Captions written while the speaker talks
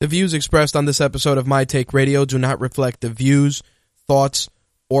The views expressed on this episode of My Take Radio do not reflect the views, thoughts,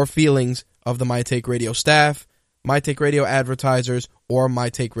 or feelings of the My Take Radio staff, My Take Radio advertisers, or My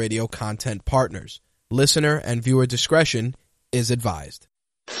Take Radio content partners. Listener and viewer discretion is advised.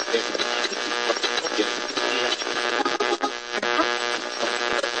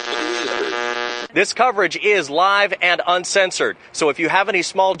 This coverage is live and uncensored, so if you have any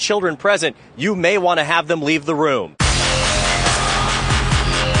small children present, you may want to have them leave the room.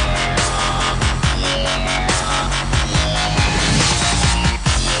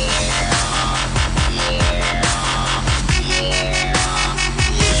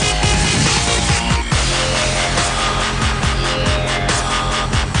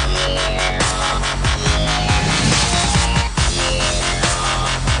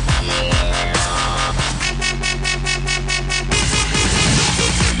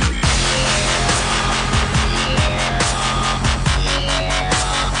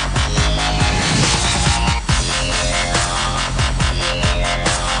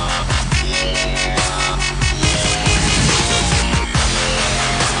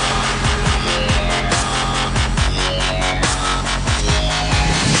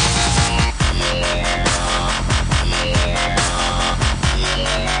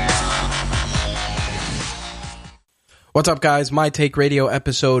 What's up, guys? My Take Radio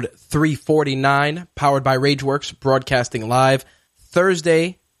episode 349, powered by Rageworks, broadcasting live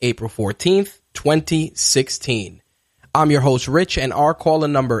Thursday, April 14th, 2016. I'm your host, Rich, and our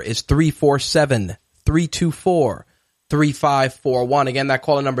call-in number is 347-324-3541. Again, that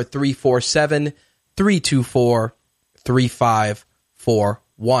call-in number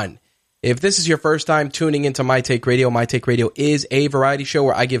 347-324-3541. If this is your first time tuning into My Take Radio is a variety show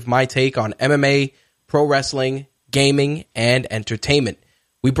where I give my take on MMA, pro wrestling, gaming, and entertainment.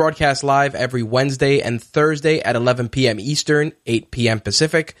 We broadcast live every Wednesday and Thursday at 11 p.m. Eastern, 8 p.m.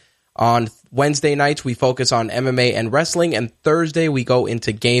 Pacific. On Wednesday nights, we focus on MMA and wrestling, and Thursday, we go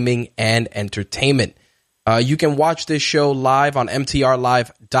into gaming and entertainment. You can watch this show live on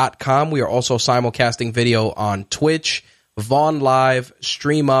mtrlive.com. We are also simulcasting video on Twitch, Vaughn Live,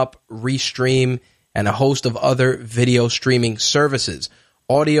 StreamUp, Restream, and a host of other video streaming services.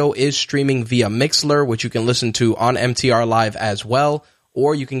 Audio is streaming via Mixlr, which you can listen to on MTR Live as well,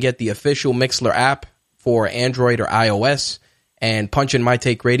 or you can get the official Mixlr app for Android or iOS and punch in My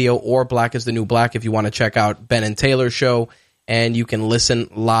Take Radio or Black is the New Black if you want to check out Ben and Taylor's show, and you can listen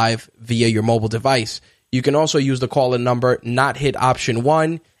live via your mobile device. You can also use the call-in number, not hit option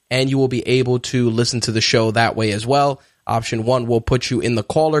 1, and you will be able to listen to the show that way as well. Option 1 will put you in the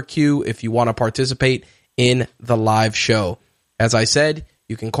caller queue if you want to participate in the live show. As I said,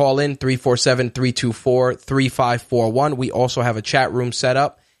 you can call in 347-324-3541. We also have a chat room set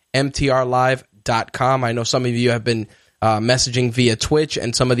up, mtrlive.com. I know some of you have been messaging via Twitch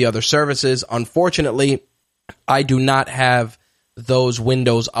and some of the other services. Unfortunately, I do not have those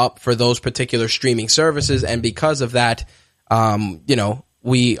windows up for those particular streaming services, and because of that,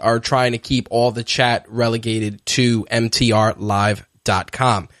 we are trying to keep all the chat relegated to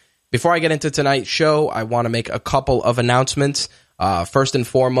mtrlive.com. Before I get into tonight's show, I want to make a couple of announcements. First and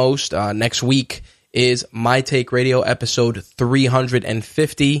foremost, next week is My Take Radio episode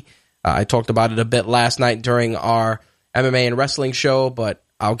 350. I talked about it a bit last night during our MMA and wrestling show, but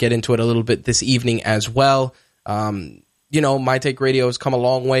I'll get into it a little bit this evening as well. My Take Radio has come a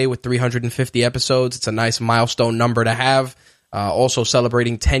long way with 350 episodes. It's a nice milestone number to have. Also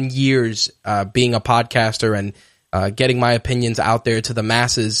celebrating 10 years being a podcaster and getting my opinions out there to the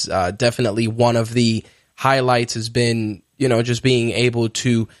masses. Definitely one of the highlights has been just being able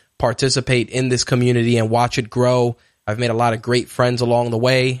to participate in this community and watch it grow. I've made a lot of great friends along the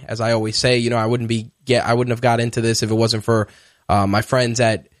way. As I always say, I wouldn't have got into this if it wasn't for my friends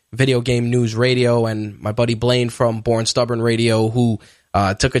at Video Game News Radio and my buddy Blaine from Born Stubborn Radio, who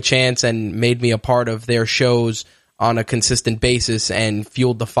took a chance and made me a part of their shows on a consistent basis and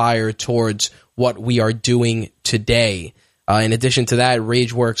fueled the fire towards what we are doing today. In addition to that,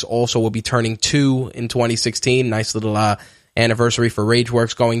 Rageworks also will be turning 2 in 2016. Nice little anniversary for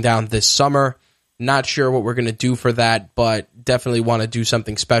Rageworks going down this summer. Not sure what we're going to do for that, but definitely want to do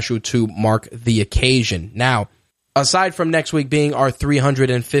something special to mark the occasion. Now, aside from next week being our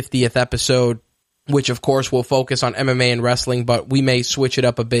 350th episode, which of course will focus on MMA and wrestling, but we may switch it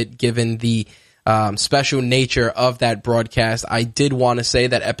up a bit given the special nature of that broadcast, I did want to say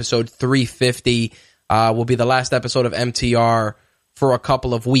that episode 350 will be the last episode of MTR for a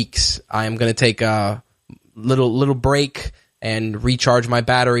couple of weeks. I am going to take a little break and recharge my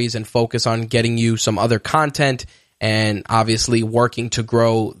batteries and focus on getting you some other content and obviously working to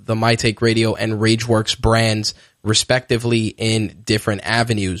grow the My Take Radio and Rageworks brands respectively in different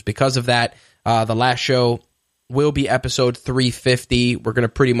avenues. Because of that, the last show will be episode 350. We're going to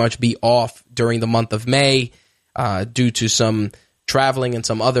pretty much be off during the month of May due to some traveling and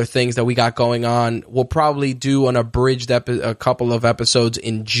some other things that we got going on. We'll probably do an abridged a couple of episodes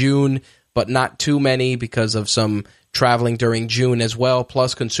in June, but not too many because of some traveling during June as well,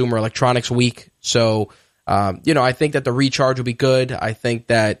 plus Consumer Electronics Week. So, I think that the recharge will be good. I think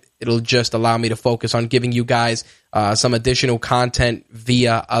that it'll just allow me to focus on giving you guys some additional content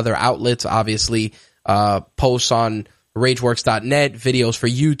via other outlets, obviously posts on rageworks.net, videos for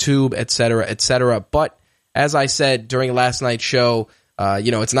YouTube, etc., etc. But as I said during last night's show,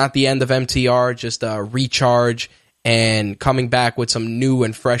 it's not the end of MTR, just a recharge and coming back with some new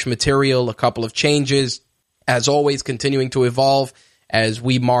and fresh material, a couple of changes, as always, continuing to evolve as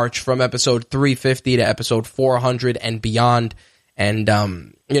we march from episode 350 to episode 400 and beyond. And,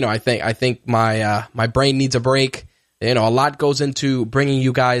 I think my brain needs a break. A lot goes into bringing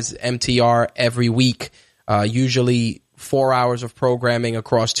you guys MTR every week, usually 4 hours of programming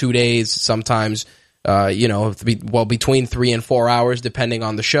across 2 days, sometimes between 3 and 4 hours, depending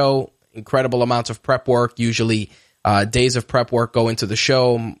on the show. Incredible amounts of prep work. Usually, days of prep work go into the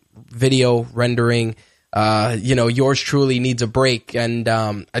show, video rendering. Yours truly needs a break, and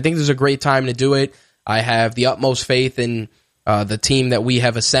I think this is a great time to do it. I have the utmost faith in the team that we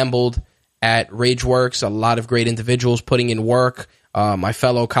have assembled at Rageworks. A lot of great individuals putting in work. My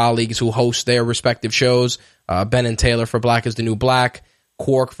fellow colleagues who host their respective shows, Ben and Taylor for Black is the New Black,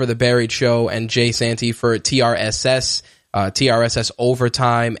 Quark for The Buried Show, and Jay Santee for TRSS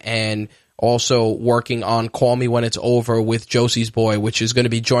Overtime, and also working on Call Me When It's Over with Josie's Boy, which is going to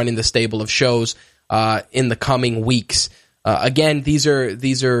be joining the stable of shows in the coming weeks. Again, these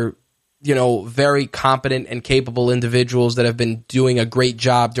are very competent and capable individuals that have been doing a great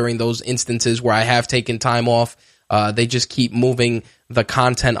job during those instances where I have taken time off. They just keep moving the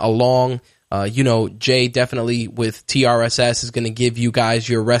content along. Jay definitely with TRSS is going to give you guys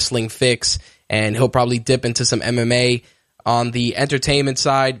your wrestling fix, and he'll probably dip into some MMA. On the entertainment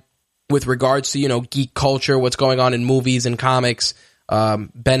side, with regards to, geek culture, what's going on in movies and comics,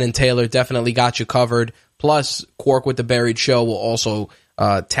 Ben and Taylor definitely got you covered. Plus, Quark with The Buried Show will also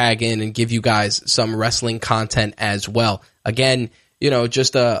tag in and give you guys some wrestling content as well. Again,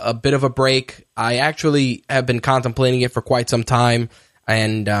 just a bit of a break. I actually have been contemplating it for quite some time,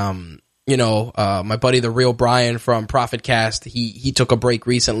 and my buddy The Real Brian from ProfitCast, he took a break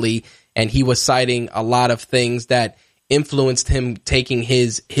recently, and he was citing a lot of things that influenced him taking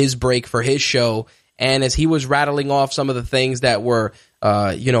his break for his show. And as he was rattling off some of the things that were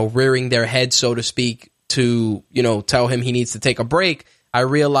rearing their head, so to speak, to tell him he needs to take a break, I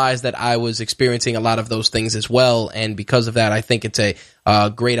realized that I was experiencing a lot of those things as well. And because of that, I think it's a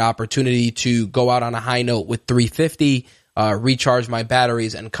great opportunity to go out on a high note with 350, recharge my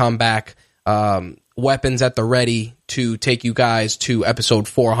batteries, and come back weapons at the ready to take you guys to episode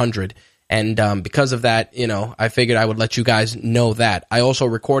 400. And because of that, I figured I would let you guys know that. I also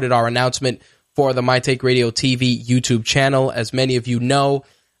recorded our announcement for the My Take Radio TV YouTube channel. As many of you know,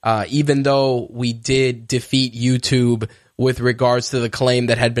 even though we did defeat YouTube with regards to the claim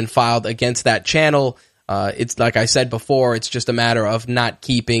that had been filed against that channel, it's like I said before, it's just a matter of not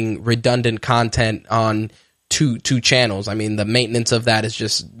keeping redundant content on two channels. I mean, the maintenance of that is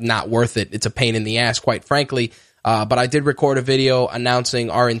just not worth it. It's a pain in the ass, quite frankly. But I did record a video announcing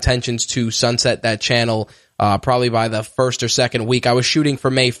our intentions to sunset that channel probably by the first or second week. I was shooting for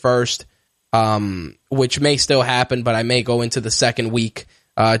May 1st, which may still happen, but I may go into the second week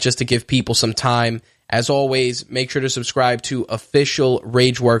just to give people some time. As always, make sure to subscribe to Official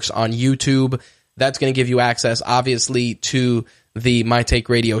Rageworks on YouTube. That's going to give you access, obviously, to the My Take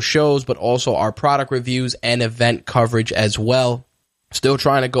Radio shows, but also our product reviews and event coverage as well. Still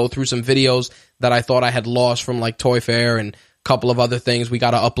trying to go through some videos that I thought I had lost from like Toy Fair and a couple of other things. We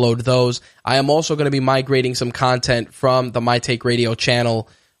got to upload those. I am also going to be migrating some content from the My Take Radio channel,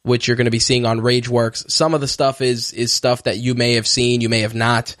 which you're going to be seeing on Rageworks. Some of the stuff is stuff that you may have seen, you may have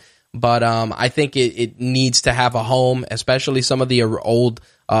not. But I think it needs to have a home, especially some of the old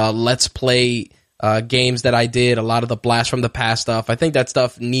Let's Play games that I did, a lot of the Blast from the Past stuff. I think that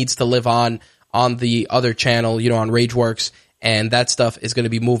stuff needs to live on the other channel, on Rageworks, and that stuff is going to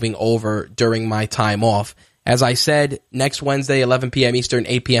be moving over during my time off. As I said, next Wednesday, 11 p.m. Eastern,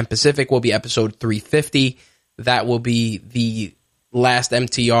 8 p.m. Pacific, will be episode 350. That will be the last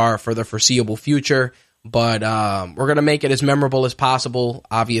MTR for the foreseeable future. But we're going to make it as memorable as possible.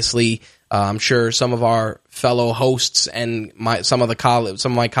 Obviously, I'm sure some of our fellow hosts and some of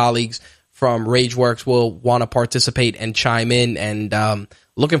my colleagues from Rageworks will want to participate and chime in. And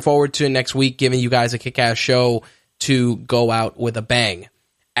looking forward to next week, giving you guys a kick-ass show to go out with a bang.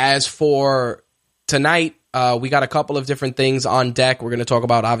 As for tonight, we got a couple of different things on deck. We're going to talk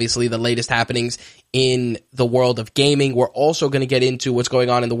about, obviously, the latest happenings in the world of gaming. We're also going to get into what's going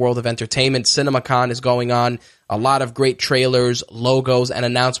on in the world of entertainment. CinemaCon is going on. A lot of great trailers, logos, and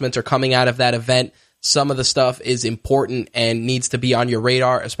announcements are coming out of that event. Some of the stuff is important and needs to be on your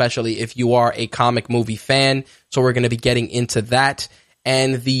radar, especially if you are a comic movie fan. So we're going to be getting into that.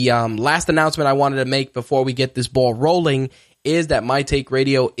 And the last announcement I wanted to make before we get this ball rolling is that My Take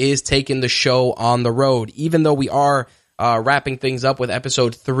Radio is taking the show on the road. Even though we are wrapping things up with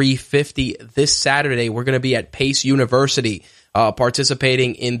episode 350 this Saturday, we're going to be at Pace University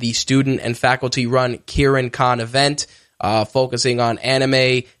participating in the student and faculty run Kieran Con event, focusing on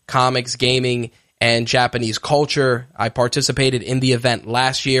anime, comics, gaming, and Japanese culture. I participated in the event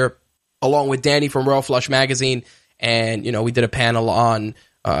last year along with Danny from Royal Flush Magazine, and we did a panel on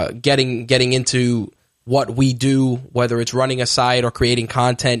getting into what we do, whether it's running a site or creating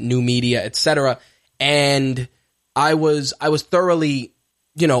content, new media, etc. And I was thoroughly,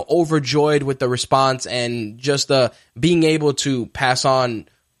 overjoyed with the response and just being able to pass on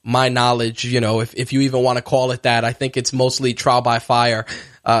my knowledge, if you even want to call it that. I think it's mostly trial by fire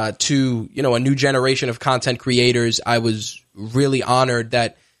to, a new generation of content creators. I was really honored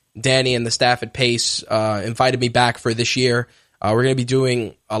that Danny and the staff at Pace invited me back for this year. We're going to be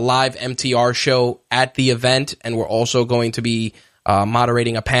doing a live MTR show at the event, and we're also going to be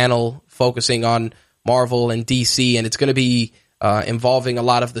moderating a panel focusing on Marvel and DC, and it's going to be involving a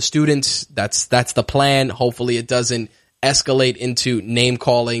lot of the students. That's the plan. Hopefully it doesn't escalate into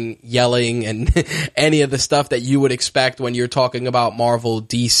name-calling, yelling, and any of the stuff that you would expect when you're talking about Marvel,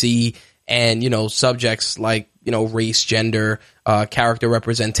 DC, and, subjects like, race, gender, character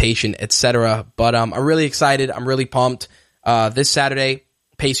representation, etc. But I'm really excited. I'm really pumped. This Saturday,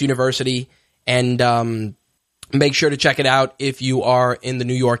 Pace University, and make sure to check it out if you are in the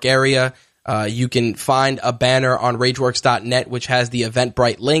New York area. You can find a banner on rageworks.net which has the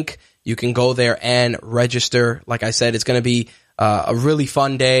Eventbrite link. You can go there and register. Like I said, it's going to be a really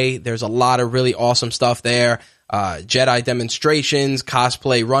fun day. There's a lot of really awesome stuff there. Jedi demonstrations,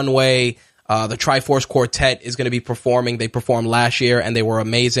 cosplay runway. The Triforce Quartet is going to be performing. They performed last year and they were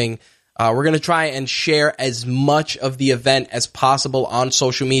amazing. We're going to try and share as much of the event as possible on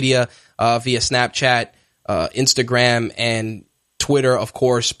social media via Snapchat, Instagram, and Twitter, of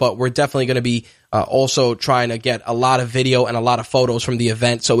course. But we're definitely going to be also trying to get a lot of video and a lot of photos from the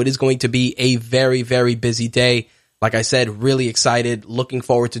event. So it is going to be a very, very busy day. Like I said, really excited. Looking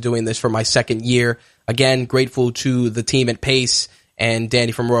forward to doing this for my second year. Again, grateful to the team at Pace and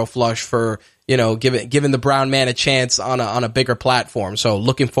Danny from Royal Flush for giving the brown man a chance on a bigger platform. So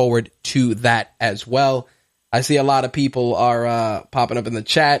looking forward to that as well. I see a lot of people are popping up in the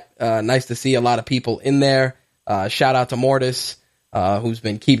chat. Nice to see a lot of people in there. Shout out to Mortis, who's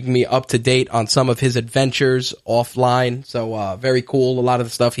been keeping me up to date on some of his adventures offline. So very cool. A lot of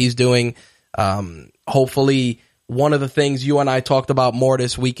the stuff he's doing. Hopefully one of the things you and I talked about,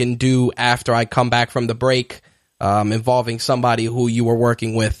 Mortis, we can do after I come back from the break. Involving somebody who you were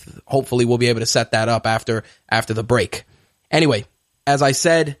working with. Hopefully we'll be able to set that up after the break. Anyway, as I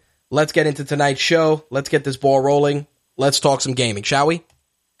said, let's get into tonight's show. Let's get this ball rolling. Let's talk some gaming, shall we?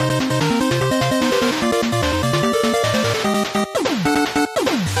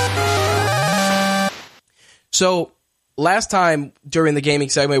 So, last time during the gaming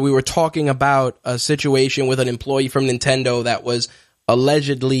segment, we were talking about a situation with an employee from Nintendo that was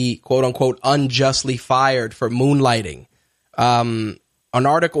allegedly, quote-unquote, unjustly fired for moonlighting. An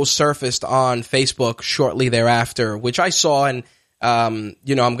article surfaced on Facebook shortly thereafter, which I saw, and I'm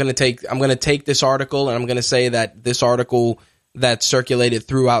going to take this article, and I'm going to say that this article that circulated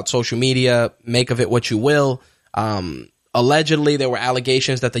throughout social media, make of it what you will. Allegedly, there were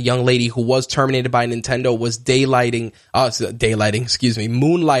allegations that the young lady who was terminated by Nintendo was moonlighting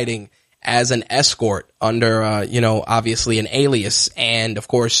as an escort under, obviously an alias. And of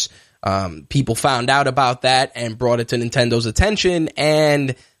course, people found out about that and brought it to Nintendo's attention,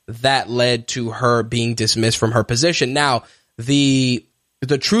 and that led to her being dismissed from her position. Now, the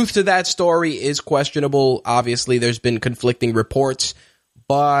truth to that story is questionable. Obviously, there's been conflicting reports,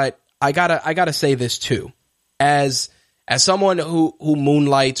 but I gotta say this too. As someone who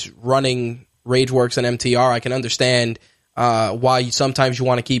moonlights running Rageworks and MTR, I can understand why sometimes you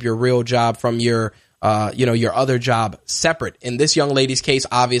want to keep your real job from your other job separate. In this young lady's case,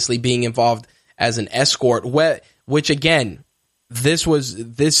 obviously being involved as an escort, which again, this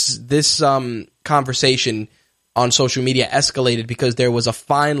conversation on social media escalated because there was a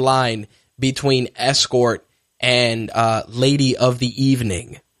fine line between escort and lady of the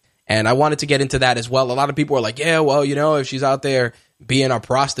evening. And I wanted to get into that as well. A lot of people are like, yeah, well, you know, if she's out there being a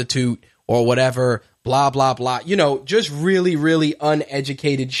prostitute or whatever, blah, blah, blah, you know, just really, really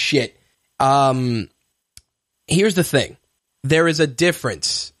uneducated shit. Here's the thing. There is a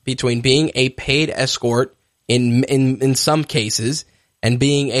difference between being a paid escort in some cases and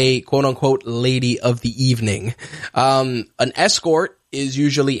being a quote unquote lady of the evening. An escort is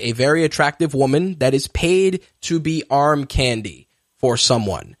usually a very attractive woman that is paid to be arm candy for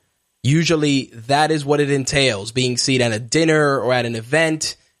someone. Usually that is what it entails, being seen at a dinner or at an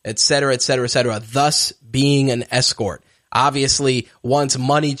event, etc., etc., etc., thus being an escort. Obviously, once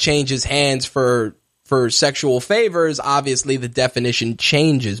money changes hands for sexual favors, obviously the definition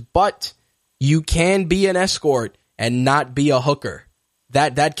changes, but you can be an escort and not be a hooker.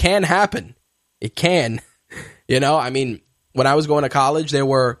 That can happen. It can. You know, I mean, when I was going to college, there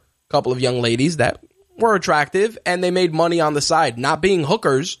were a couple of young ladies that were attractive and they made money on the side, not being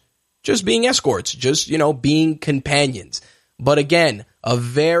hookers, just being escorts, just, you know, being companions. But again, a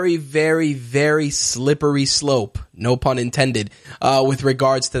very, very, very slippery slope, no pun intended, with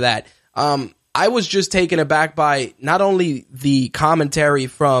regards to that. I was just taken aback by not only the commentary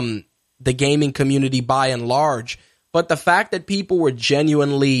from the gaming community by and large, but the fact that people were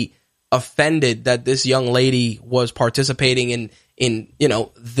genuinely offended that this young lady was participating in you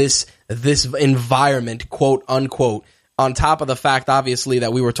know, this environment, quote unquote, on top of the fact, obviously,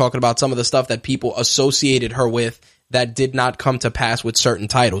 that we were talking about some of the stuff that people associated her with that did not come to pass with certain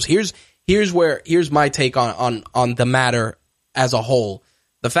titles. Here's my take on the matter as a whole.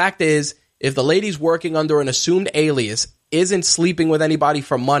 The fact is, if the lady's working under an assumed alias, isn't sleeping with anybody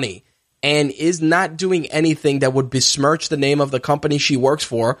for money, and is not doing anything that would besmirch the name of the company she works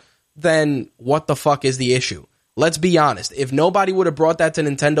for, then what the fuck is the issue? Let's be honest. If nobody would have brought that to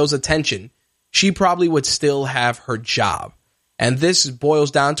Nintendo's attention, she probably would still have her job. And this boils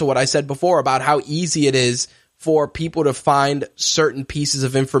down to what I said before about how easy it is for people to find certain pieces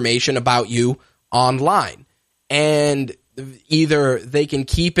of information about you online. And either they can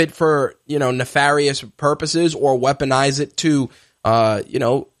keep it for, you know, nefarious purposes or weaponize it to, you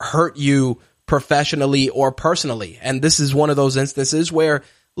know, hurt you professionally or personally. And this is one of those instances where,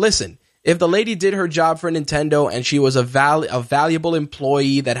 listen, if the lady did her job for Nintendo and she was a valuable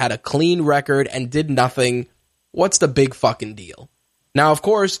employee that had a clean record and did nothing, what's the big fucking deal? Now, of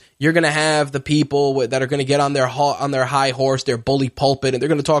course, you're going to have the people that are going to get on their high horse, their bully pulpit, and they're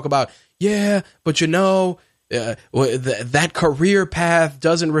going to talk about, yeah, but you know, that career path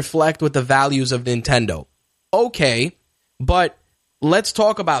doesn't reflect with the values of Nintendo. Okay, but let's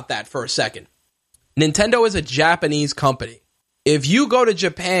talk about that for a second. Nintendo is a Japanese company. If you go to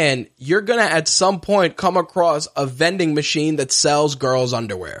Japan, you're going to at some point come across a vending machine that sells girls'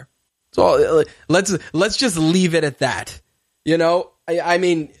 underwear. So let's just leave it at that. You know, I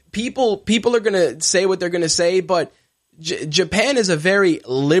mean, people are going to say what they're going to say, but Japan is a very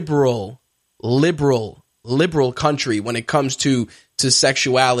liberal country when it comes to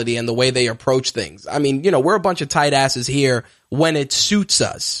sexuality and the way they approach things. I mean, you know, we're a bunch of tight asses here when it suits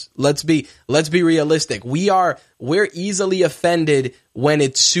us. Let's be realistic. We're easily offended when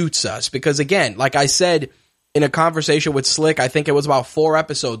it suits us because, again, like I said in a conversation with Slick, I think it was about 4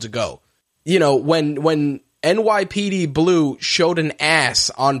 episodes ago, you know, when NYPD Blue showed an ass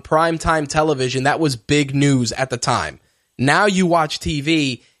on primetime television, that was big news at the time. Now you watch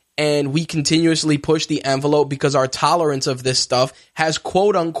TV and we continuously push the envelope because our tolerance of this stuff has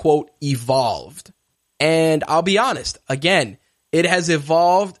quote unquote evolved. And I'll be honest, again, it has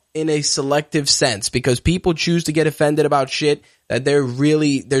evolved in a selective sense because people choose to get offended about shit that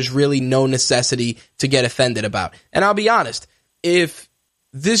there's really no necessity to get offended about. And I'll be honest, if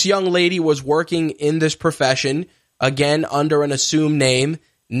this young lady was working in this profession, again, under an assumed name,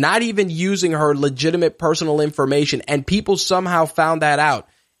 not even using her legitimate personal information, and people somehow found that out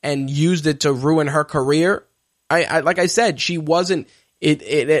and used it to ruin her career, I like I said, she wasn't,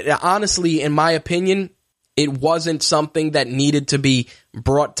 it honestly, in my opinion, it wasn't something that needed to be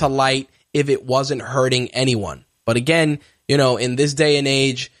brought to light if it wasn't hurting anyone. But again, you know, in this day and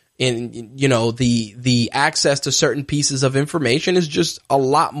age, in, you know, the access to certain pieces of information is just a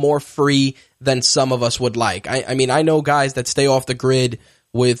lot more free than some of us would like. I mean, I know guys that stay off the grid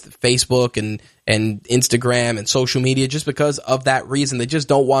with Facebook and Instagram and social media just because of that reason. They just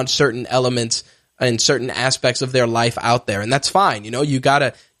don't want certain elements and certain aspects of their life out there. And that's fine. You know, you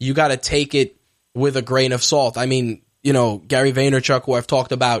gotta take it with a grain of salt. I mean, you know, Gary Vaynerchuk, who I've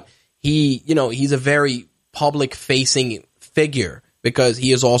talked about, he's a very public facing figure because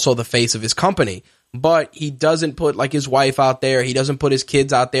he is also the face of his company. but he doesn't put like his wife out there. He doesn't put his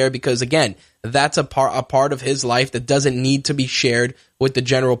kids out there because, again, that's a part of his life that doesn't need to be shared with the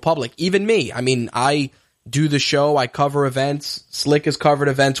general public. Even me. I mean, I do the show. I cover events. Slick has covered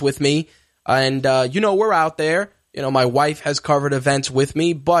events with me. And, we're out there. My wife has covered events with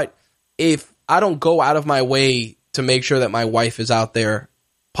me. But if I don't go out of my way to make sure that my wife is out there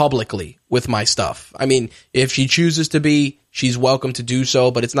publicly with my stuff, I mean, if she chooses to be, she's welcome to do so.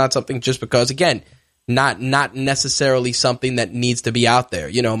 But it's not something just because, again, not necessarily something that needs to be out there.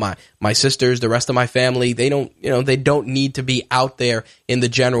 My sisters, the rest of my family, they don't need to be out there in the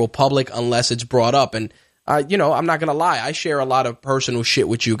general public unless it's brought up. And, I'm not going to lie. I share a lot of personal shit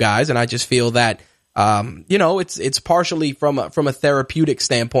with you guys. And I just feel that, it's partially from a therapeutic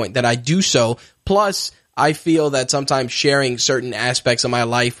standpoint that I do so. Plus, I feel that sometimes sharing certain aspects of my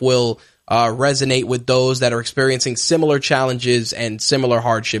life will resonate with those that are experiencing similar challenges and similar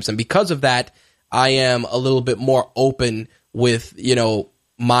hardships. And because of that, I am a little bit more open with,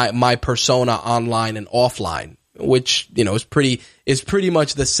 my persona online and offline, which, is pretty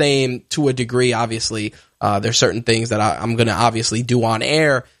much the same to a degree. Obviously, there's certain things that I'm going to obviously do on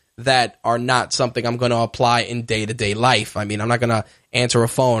air that are not something I'm going to apply in day-to-day life. I mean, I'm not going to answer a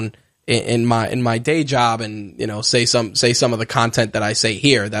phone in my day job and, say some of the content that I say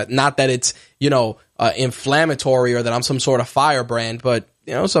here. That not that it's, inflammatory or that I'm some sort of firebrand, but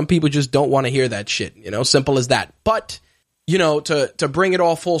some people just don't want to hear that shit, simple as that. But, to bring it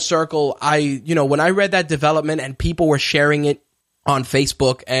all full circle, when I read that development and people were sharing it on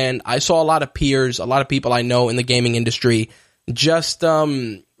Facebook, and I saw a lot of peers, a lot of people I know in the gaming industry, just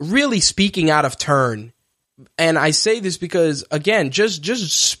really speaking out of turn. And I say this because, again, just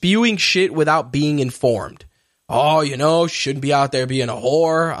spewing shit without being informed. Oh, shouldn't be out there being a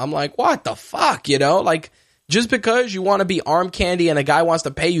whore. I'm like, what the fuck, Like, just because you want to be arm candy and a guy wants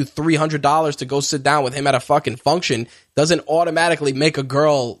to pay you $300 to go sit down with him at a fucking function doesn't automatically make a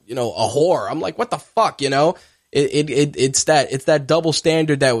girl, a whore. I'm like, what the fuck, It's that double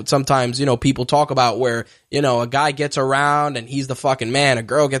standard that sometimes, people talk about where, a guy gets around and he's the fucking man. A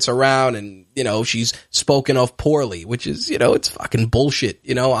girl gets around and, she's spoken of poorly, which is, it's fucking bullshit,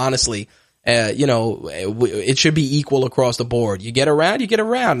 honestly. It should be equal across the board. You get around, you get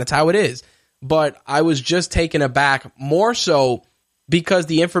around. That's how it is. But I was just taken aback more so because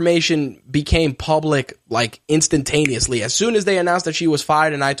the information became public like instantaneously. As soon as they announced that she was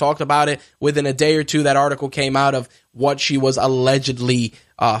fired and I talked about it, within a day or two, that article came out of what she was allegedly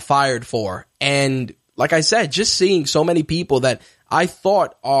fired for. And like I said, just seeing so many people that I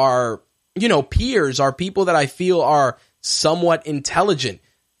thought are, peers, are people that I feel are somewhat intelligent,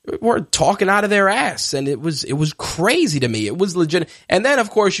 were talking out of their ass, and it was crazy to me. It was legit. And then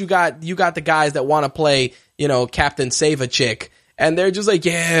of course you got the guys that want to play, Captain Save a Chick, and they're just like,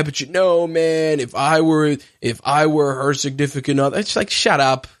 yeah, but man, if I were her significant other, it's like, shut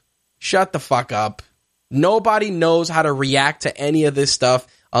up, shut the fuck up. Nobody knows how to react to any of this stuff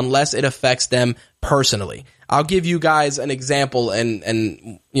unless it affects them personally. I'll give you guys an example,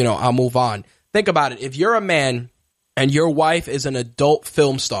 and I'll move on. Think about it. If you're a man and your wife is an adult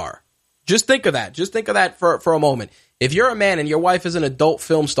film star, just think of that. Just think of that for a moment. If you're a man and your wife is an adult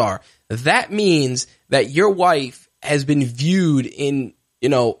film star, that means that your wife has been viewed in,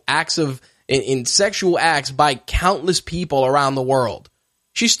 in sexual acts by countless people around the world.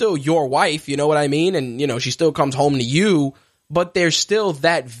 She's still your wife, you know what I mean? And, she still comes home to you, but there's still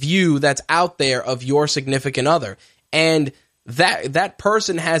that view that's out there of your significant other. And that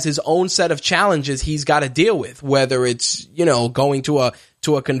person has his own set of challenges he's got to deal with, whether it's, going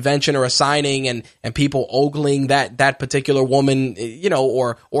to a convention or a signing and people ogling that particular woman,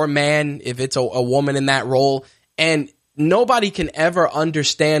 or man, if it's a woman in that role. And nobody can ever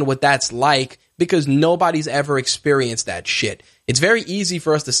understand what that's like because nobody's ever experienced that shit. It's very easy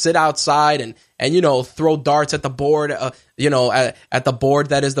for us to sit outside and throw darts at the board, at the board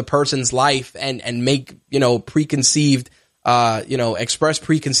that is the person's life and make, preconceived, express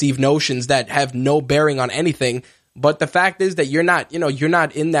preconceived notions that have no bearing on anything. But the fact is that you're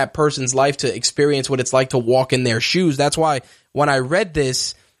not in that person's life to experience what it's like to walk in their shoes. That's why when I read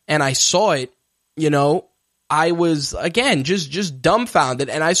this and I saw it, I was, again, just dumbfounded.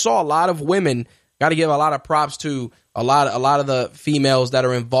 And I saw a lot of women, got to give a lot of props to a lot of the females that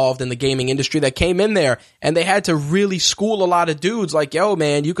are involved in the gaming industry that came in there, and they had to really school a lot of dudes like, yo,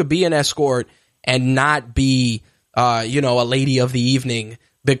 man, you could be an escort and not be, a lady of the evening,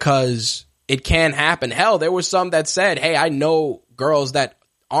 because it can happen. Hell, there was some that said, hey, I know girls that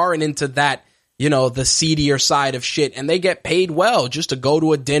aren't into that, the seedier side of shit, and they get paid well just to go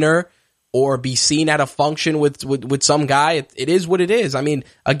to a dinner or be seen at a function with some guy. It is what it is. I mean,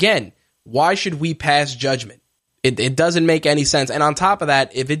 again, why should we pass judgment? It doesn't make any sense. And on top of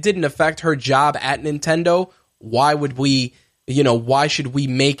that, if it didn't affect her job at Nintendo, why would we, why should we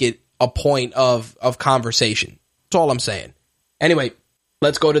make it a point of conversation? That's all I'm saying. Anyway,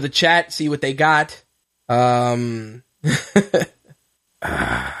 let's go to the chat, see what they got.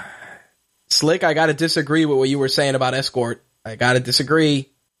 Slick, I got to disagree with what you were saying about escort. I got to disagree.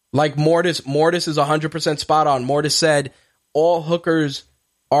 Like Mortis is 100% spot on. Mortis said, all hookers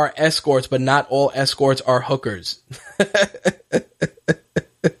are escorts, but not all escorts are hookers.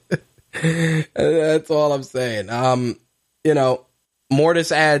 That's all I'm saying.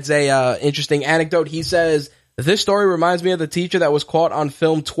 Mortis adds a interesting anecdote. He says, this story reminds me of the teacher that was caught on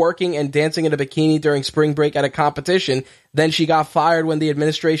film twerking and dancing in a bikini during spring break at a competition. Then she got fired when the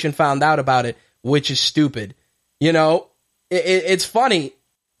administration found out about it, which is stupid. It's funny.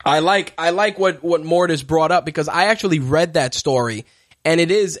 I like what Mortis brought up, because I actually read that story, and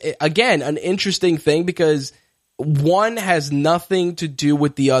it is, again, an interesting thing, because one has nothing to do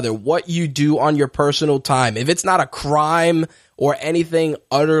with the other. What you do on your personal time, if it's not a crime or anything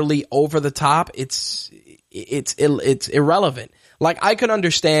utterly over the top, it's irrelevant. Like, I could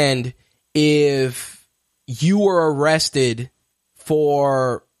understand if you were arrested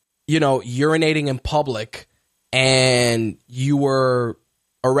for, urinating in public, and you were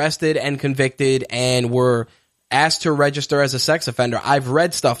arrested and convicted and were asked to register as a sex offender. I've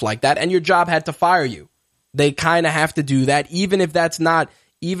read stuff like that, and your job had to fire you. They kind of have to do that, even if it's not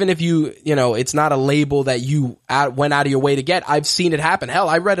a label that you went out of your way to get. I've seen it happen. Hell,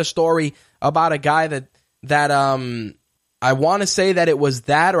 I read a story about a guy that I want to say that it was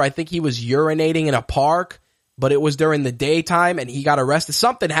that, or I think he was urinating in a park, but it was during the daytime and he got arrested.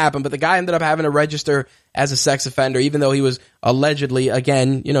 Something happened, but the guy ended up having to register as a sex offender, even though he was allegedly,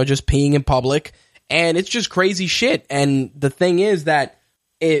 again, just peeing in public. And it's just crazy shit. And the thing is that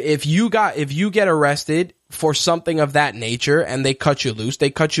if you get arrested for something of that nature and they cut you loose, they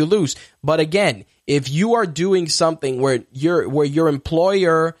cut you loose. But again, if you are doing something where your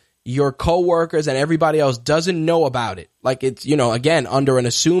employer, your coworkers, and everybody else doesn't know about it, like it's, again, under an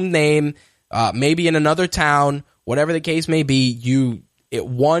assumed name, maybe in another town, whatever the case may be,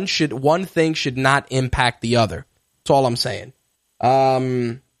 one thing should not impact the other. That's all I'm saying.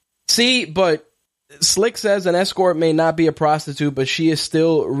 But Slick says an escort may not be a prostitute, but she is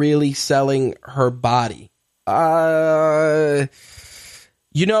still really selling her body. If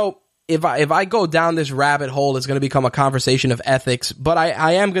I go down this rabbit hole, it's going to become a conversation of ethics, but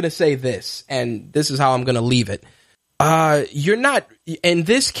I am going to say this, and this is how I'm going to leave it. You're not, in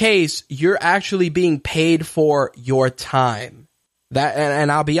this case, you're actually being paid for your time.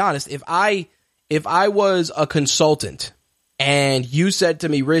 And I'll be honest, if I was a consultant and you said to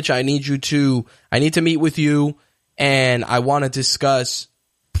me, Rich, I need to meet with you and I want to discuss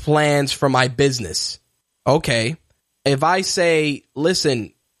plans for my business. Okay. If I say,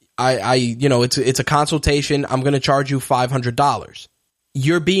 listen, it's a consultation, I'm going to charge you $500.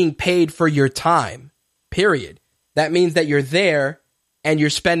 You're being paid for your time, period. That means that you're there and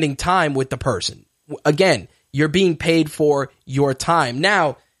you're spending time with the person. Again, you're being paid for your time.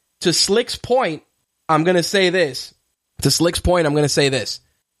 Now, to Slick's point, I'm going to say this. The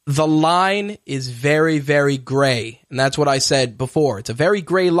line is very, very gray. And that's what I said before. It's a very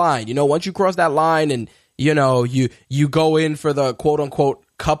gray line. Once you cross that line and, you go in for the quote unquote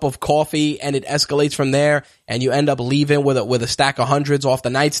cup of coffee and it escalates from there and you end up leaving with a stack of hundreds off the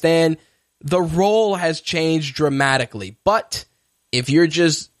nightstand, the role has changed dramatically. But if you're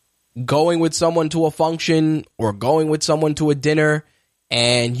just going with someone to a function or going with someone to a dinner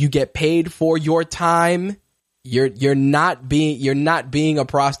and you get paid for your time, you're not being a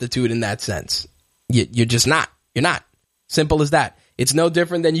prostitute in that sense. You're just not. You're not. Simple as that. It's no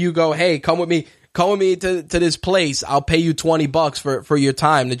different than you go, hey, come with me to this place. I'll pay you $20 for your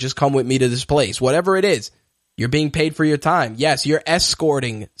time to just come with me to this place. Whatever it is, you're being paid for your time. Yes, you're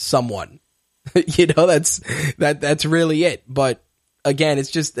escorting someone. That's really it. But again,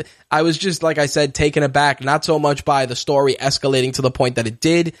 I was just, like I said, taken aback, not so much by the story escalating to the point that it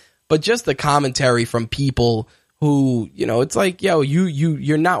did, but just the commentary from people who, it's like, yo,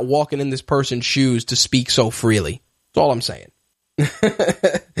 you're not walking in this person's shoes to speak so freely. That's all I'm saying.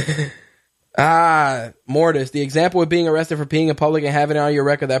 Mortis, the example of being arrested for peeing in public and having it on your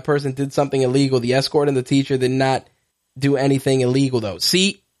record, that person did something illegal. The escort and the teacher did not do anything illegal, though.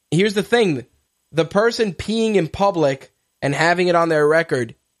 See, here's the thing. The person peeing in public and having it on their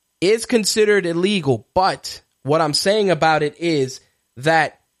record is considered illegal. But what I'm saying about it is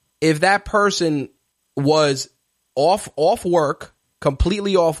that if that person was off work,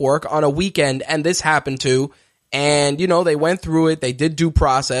 completely off work on a weekend, and this happened to, and, you know, they went through it, they did due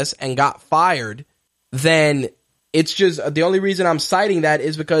process and got fired, then it's just, the only reason I'm citing that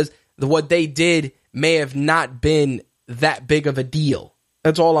is because what they did may have not been that big of a deal.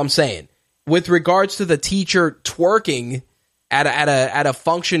 That's all I'm saying. With regards to the teacher twerking at a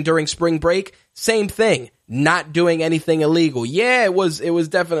function during spring break, same thing. Not doing anything illegal. Yeah, it was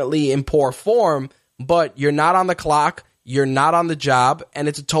definitely in poor form, but you're not on the clock, you're not on the job, and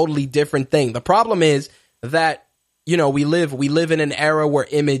it's a totally different thing. The problem is that, you know, we live in an era where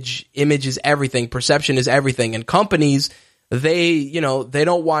image is everything, perception is everything, and companies, they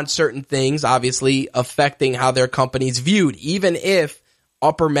don't want certain things obviously affecting how their company's viewed, even if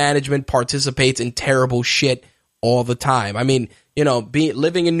upper management participates in terrible shit all the time. I mean, you know,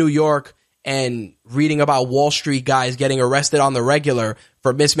 living in New York and reading about Wall Street guys getting arrested on the regular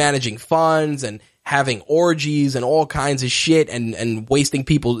for mismanaging funds and having orgies and all kinds of shit and wasting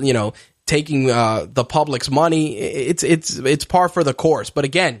people, you know, taking the public's money. It's par for the course. But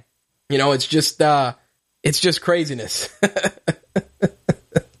again, you know, it's just craziness.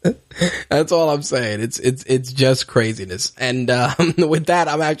 That's all I'm saying. It's just craziness. And with that,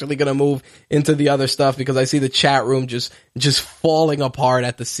 I'm actually going to move into the other stuff because I see the chat room just falling apart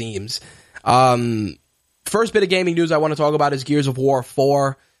at the seams. First bit of gaming news I want to talk about is Gears of War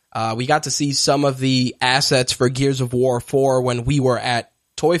 4. We got to see some of the assets for Gears of War 4 when we were at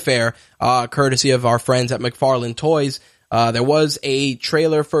Toy Fair, courtesy of our friends at McFarlane Toys. There was a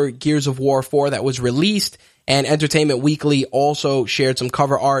trailer for Gears of War 4 that was released, and Entertainment Weekly also shared some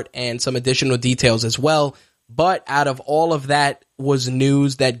cover art and some additional details as well. But out of all of that was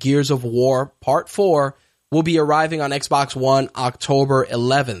news that Gears of War Part 4 will be arriving on Xbox One October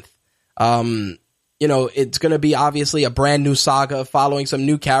 11th. You know, it's going to be obviously a brand new saga following some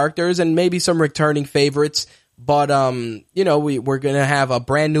new characters and maybe some returning favorites. But, you know, we're going to have a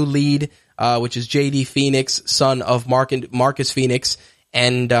brand new lead, which is JD Phoenix, son of Marcus Phoenix.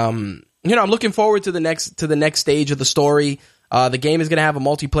 And, you know, I'm looking forward to the next stage of the story. The game is going to have a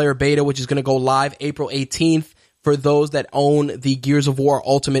multiplayer beta, which is going to go live April 18th for those that own the Gears of War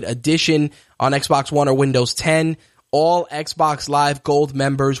Ultimate Edition on Xbox One or Windows 10. All Xbox Live Gold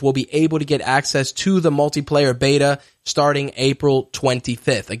members will be able to get access to the multiplayer beta starting April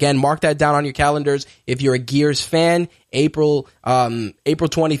 25th. Again, mark that down on your calendars. If you're a Gears fan, April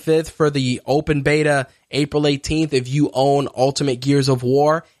 25th for the open beta, April 18th if you own Ultimate Gears of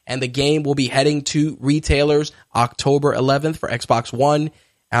War, and the game will be heading to retailers October 11th for Xbox One.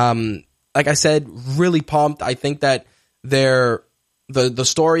 Like I said, really pumped. I think that the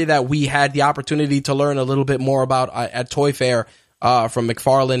story that we had the opportunity to learn a little bit more about at Toy Fair from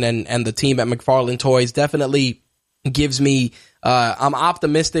McFarlane and the team at McFarlane Toys definitely gives me I'm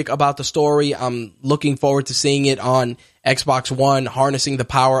optimistic about the story. I'm looking forward to seeing it on Xbox One, harnessing the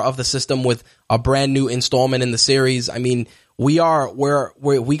power of the system with a brand new installment in the series. I mean, we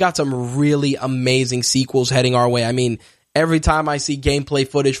got some really amazing sequels heading our way. I mean, every time I see gameplay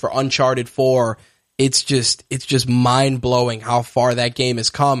footage for Uncharted 4, it's just mind-blowing how far that game has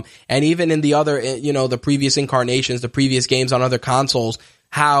come. And even in the other, you know, the previous incarnations, the previous games on other consoles,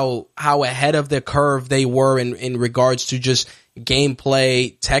 how ahead of the curve they were in regards to just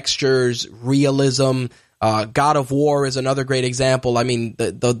gameplay, textures, realism. God of War is another great example. I mean,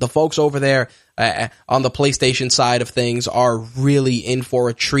 the folks over there on the PlayStation side of things are really in for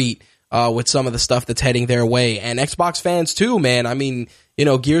a treat with some of the stuff that's heading their way. And Xbox fans too, man. I mean, you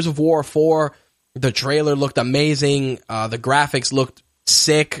know, Gears of War 4, the trailer looked amazing. The graphics looked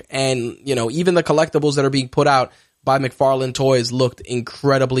sick. And, you know, even the collectibles that are being put out by McFarlane Toys looked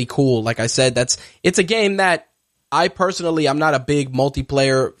incredibly cool. Like I said, it's a game that I personally, I'm not a big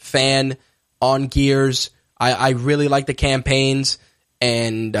multiplayer fan on Gears. I really like the campaigns,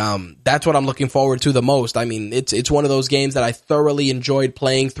 and that's what I'm looking forward to the most. I mean, it's one of those games that I thoroughly enjoyed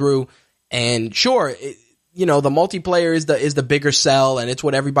playing through. And sure, you know, the multiplayer is the bigger sell, and it's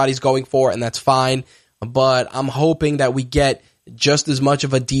what everybody's going for, and that's fine. But I'm hoping that we get just as much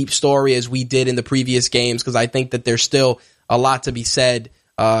of a deep story as we did in the previous games, because I think that there's still a lot to be said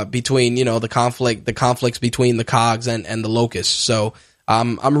between, you know, the conflicts between the Cogs and the Locusts. So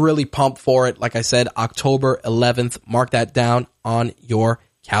I'm really pumped for it. Like I said, October 11th. Mark that down on your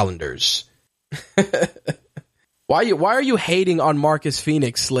calendars. Why are you hating on Marcus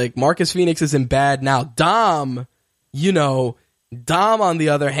Phoenix, Slick? Marcus Phoenix isn't bad now. Dom, on the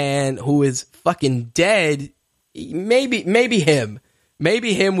other hand, who is fucking dead, maybe him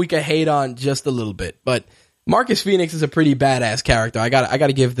we could hate on just a little bit. But Marcus Phoenix is a pretty badass character. I got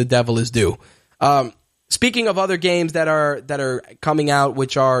to give the devil his due. Speaking of other games that are coming out,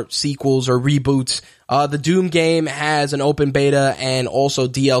 which are sequels or reboots, the Doom game has an open beta, and also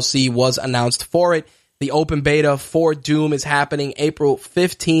DLC was announced for it. The open beta for Doom is happening April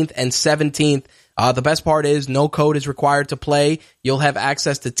 15th and 17th. The best part is no code is required to play. You'll have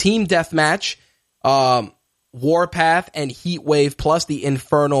access to Team Deathmatch, Warpath, and Heatwave, plus the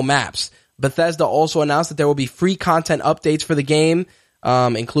Infernal maps. Bethesda also announced that there will be free content updates for the game,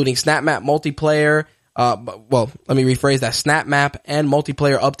 including Snap Map multiplayer. Well, let me rephrase that. Snap Map and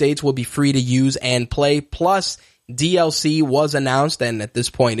multiplayer updates will be free to use and play. Plus, DLC was announced, and at this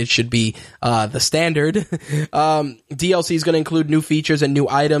point, it should be the standard. DLC is going to include new features and new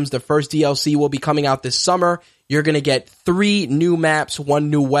items. The first DLC will be coming out this summer. You're going to get 3 new maps, 1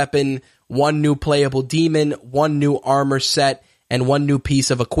 new weapon, 1 new playable demon, 1 new armor set, and 1 new piece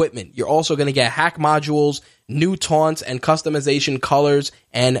of equipment. You're also going to get hack modules, new taunts, and customization colors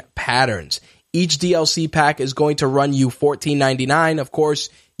and patterns. Each DLC pack is going to run you $14.99. Of course,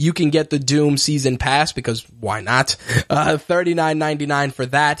 you can get the Doom Season Pass, because why not? $39.99 for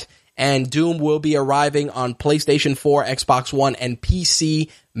that. And Doom will be arriving on PlayStation 4, Xbox One, and PC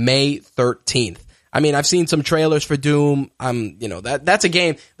May 13th. I mean, I've seen some trailers for Doom. That's a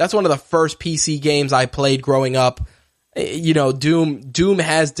game. That's one of the first PC games I played growing up. Doom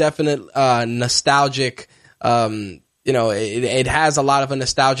has definite nostalgic. It has a lot of a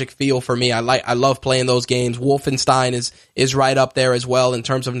nostalgic feel for me. I love playing those games. Wolfenstein is right up there as well in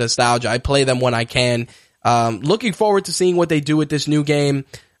terms of nostalgia. I play them when I can. Looking forward to seeing what they do with this new game.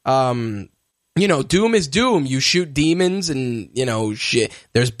 Doom is Doom. You shoot demons and, shit.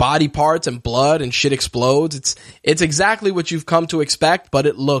 There's body parts and blood and shit explodes. It's exactly what you've come to expect, but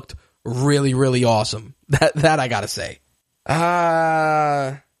it looked really, really awesome. That I gotta say.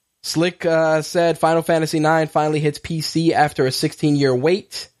 Slick said Final Fantasy IX finally hits PC after a 16-year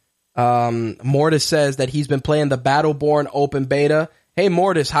wait. Mortis says that he's been playing the Battleborn open beta. Hey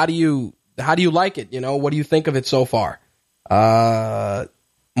Mortis, how do you like it? What do you think of it so far?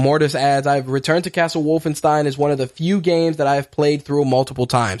 Mortis adds, I've returned to Castle Wolfenstein as one of the few games that I've played through multiple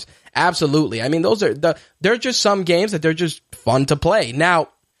times. Absolutely. I mean, they're just some games that they're just fun to play. Now,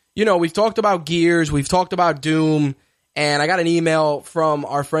 we've talked about Gears, we've talked about Doom, and I got an email from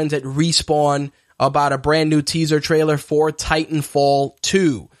our friends at Respawn about a brand new teaser trailer for Titanfall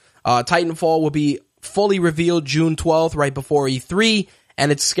 2. Titanfall will be fully revealed June 12th, right before E3,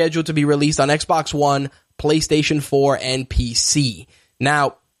 and it's scheduled to be released on Xbox One, PlayStation 4, and PC.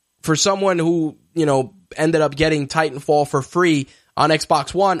 Now, for someone who, ended up getting Titanfall for free on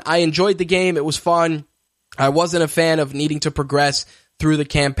Xbox One, I enjoyed the game. It was fun. I wasn't a fan of needing to progress through the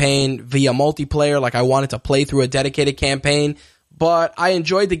campaign via multiplayer. Like, I wanted to play through a dedicated campaign, but I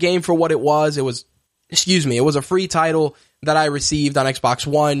enjoyed the game for what it was. It was a free title that I received on Xbox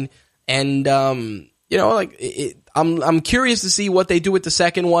One, and I'm curious to see what they do with the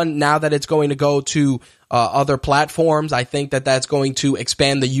second one now that it's going to go to other platforms. I think that that's going to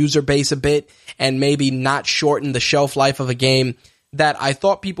expand the user base a bit and maybe not shorten the shelf life of a game that I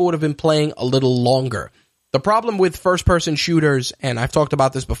thought people would have been playing a little longer. The problem with first-person shooters, and I've talked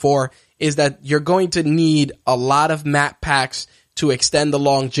about this before, is that you're going to need a lot of map packs to extend the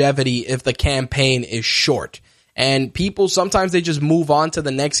longevity if the campaign is short. And people, sometimes they just move on to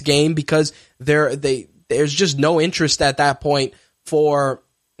the next game because there's just no interest at that point for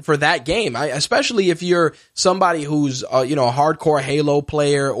that game. Especially if you're somebody who's a hardcore Halo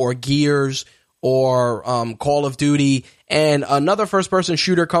player or Gears or Call of Duty, and another first-person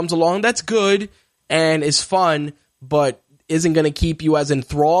shooter comes along that's good and is fun, but isn't going to keep you as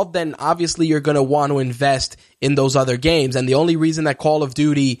enthralled, then obviously you're going to want to invest in those other games. And the only reason that Call of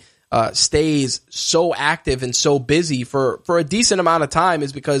Duty stays so active and so busy for a decent amount of time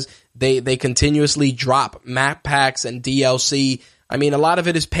is because they continuously drop map packs and DLC. I mean, a lot of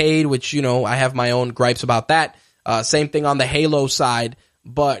it is paid, which, I have my own gripes about that. Same thing on the Halo side,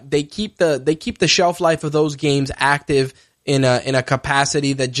 but they keep the shelf life of those games active in a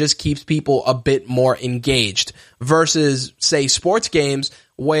capacity that just keeps people a bit more engaged versus, say, sports games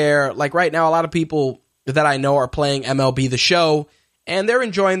where, like right now, a lot of people that I know are playing MLB The Show and they're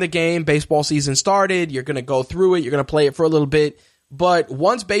enjoying the game. Baseball season started. You're going to go through it. You're going to play it for a little bit. But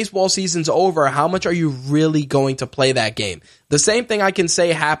once baseball season's over, how much are you really going to play that game? The same thing I can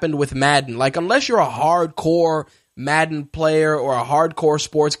say happened with Madden. Like, unless you're a hardcore Madden player or a hardcore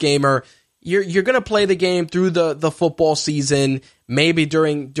sports gamer, you're going to play the game through the football season, maybe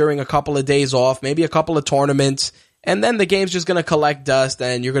during a couple of days off, maybe a couple of tournaments, and then the game's just going to collect dust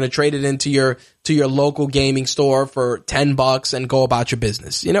and you're going to trade it into your local gaming store for $10 and go about your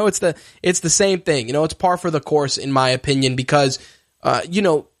business. It's the same thing. It's par for the course in my opinion because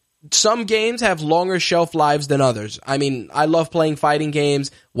some games have longer shelf lives than others. I mean, I love playing fighting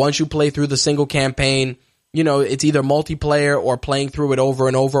games. Once you play through the single campaign, it's either multiplayer or playing through it over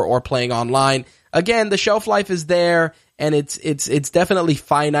and over or playing online. again, the shelf life is there, and it's definitely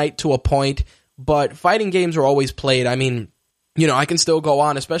finite to a point, but fighting games are always played. I mean, I can still go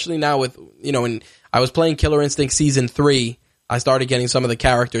on, especially now with, when I was playing Killer Instinct Season 3, I started getting some of the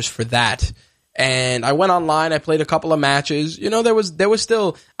characters for that. And I went online, I played a couple of matches. There was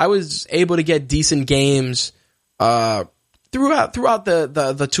still, I was able to get decent games throughout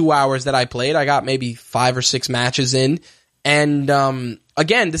the 2 hours that I played. I got maybe 5 or 6 matches in. And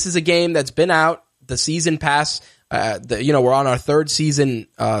again, this is a game that's been out. The season pass, we're on our third season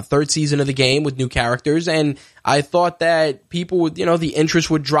of the game with new characters, and I thought that people would, the interest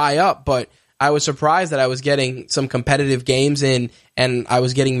would dry up, but I was surprised that I was getting some competitive games in, and I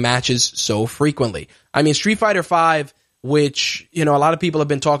was getting matches so frequently. I mean, Street Fighter V, which, a lot of people have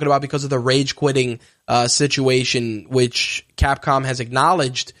been talking about because of the rage quitting situation, which Capcom has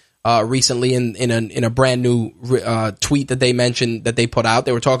acknowledged recently in a brand new tweet that they mentioned that they put out.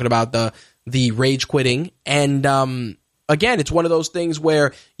 They were talking about the rage quitting, and again, it's one of those things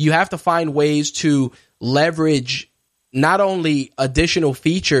where you have to find ways to leverage not only additional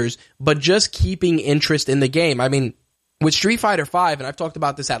features, but just keeping interest in the game. I mean, with Street Fighter V, and I've talked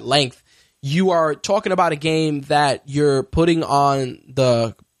about this at length, you are talking about a game that you're putting on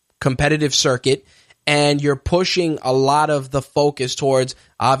the competitive circuit, and you're pushing a lot of the focus towards,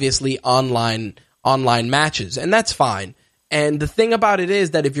 obviously, online matches, and that's fine. And the thing about it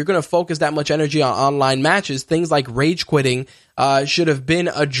is that if you're going to focus that much energy on online matches, things like rage quitting should have been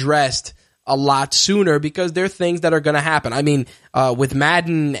addressed a lot sooner, because they're things that are going to happen. I mean, with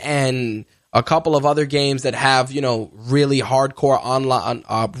Madden and a couple of other games that have, really hardcore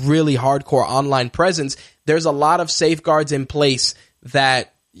online presence, there's a lot of safeguards in place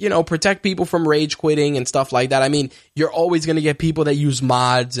that, protect people from rage quitting and stuff like that. I mean, you're always going to get people that use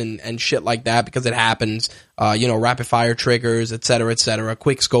mods and shit like that, because it happens, rapid fire triggers, et cetera,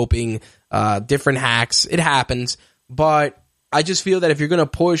 quick scoping, different hacks. It happens. But I just feel that if you're going to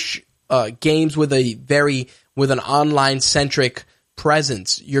push games with an online centric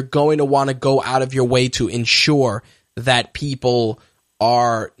presence, you're going to want to go out of your way to ensure that people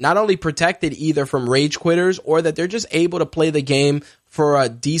are not only protected either from rage quitters, or that they're just able to play the game for a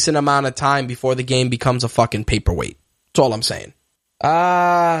decent amount of time before the game becomes a fucking paperweight. That's all I'm saying.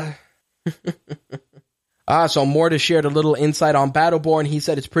 So Mortis shared a little insight on Battleborn. He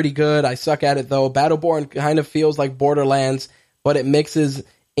said it's pretty good. I suck at it though. Battleborn kind of feels like Borderlands, but it mixes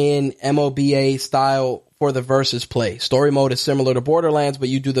in MOBA style for the versus play. Story mode is similar to Borderlands, but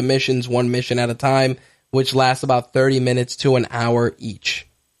you do the missions one mission at a time, which lasts about 30 minutes to an hour each.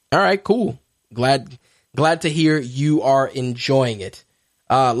 All right, cool. Glad to hear you are enjoying it.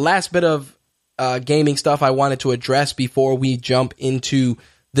 Last bit of gaming stuff I wanted to address before we jump into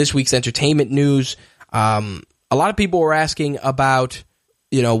this week's entertainment news. A lot of people were asking about,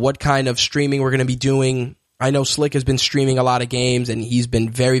 what kind of streaming we're going to be doing. I know Slick has been streaming a lot of games, and he's been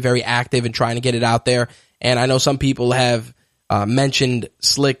very, very active in trying to get it out there. And I know some people have mentioned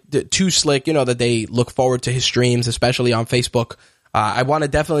Slick, that they look forward to his streams, especially on Facebook. I want to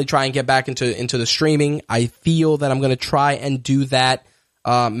definitely try and get back into the streaming. I feel that I'm going to try and do that.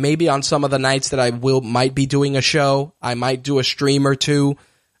 Maybe on some of the nights that I might be doing a show, I might do a stream or two.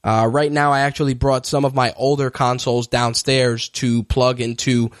 Right now, I actually brought some of my older consoles downstairs to plug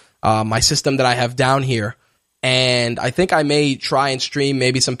into my system that I have down here. And I think I may try and stream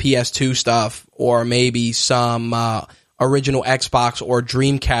maybe some PS2 stuff, or maybe some original Xbox or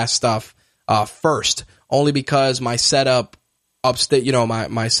Dreamcast stuff first, only because my setup upstate,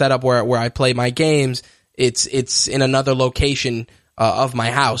 my setup where I play my games, it's in another location of my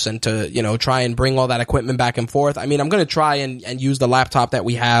house, and to try and bring all that equipment back and forth. I mean, I'm going to try and use the laptop that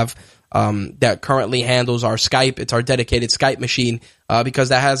we have that currently handles our Skype. It's our dedicated Skype machine, because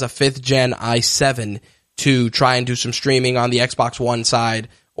that has a 5th gen i7 to try and do some streaming on the Xbox One side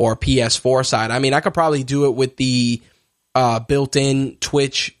or PS4 side. I mean, I could probably do it with the built-in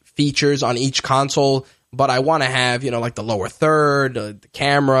Twitch features on each console, but I want to have, like the lower third, the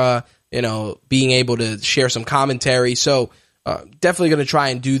camera, being able to share some commentary. So definitely going to try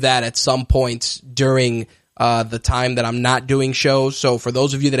and do that at some points during the time that I'm not doing shows. So for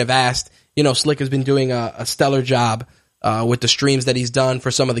those of you that have asked, Slick has been doing a stellar job with the streams that he's done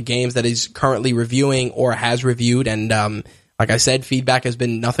for some of the games that he's currently reviewing or has reviewed. And like I said, feedback has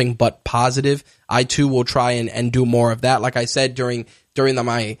been nothing but positive. I too will try and do more of that. Like I said, during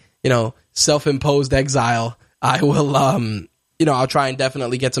my self-imposed exile, I will I'll try and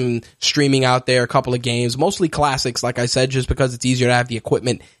definitely get some streaming out there, a couple of games, mostly classics, like I said, just because it's easier to have the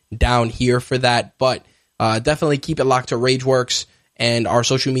equipment down here for that. But definitely keep it locked to Rageworks and our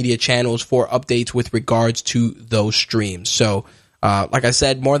social media channels for updates with regards to those streams. So Like I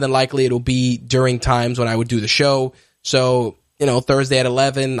said, more than likely it'll be during times when I would do the show. So, Thursday at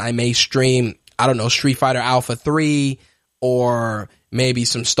 11, I may stream, I don't know, Street Fighter Alpha 3, or maybe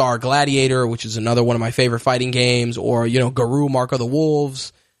some Star Gladiator, which is another one of my favorite fighting games, or, Garou, Mark of the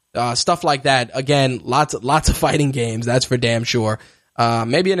Wolves, stuff like that. Again, lots of fighting games, that's for damn sure.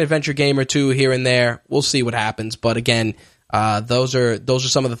 Maybe an adventure game or two here and there. We'll see what happens. But again, those are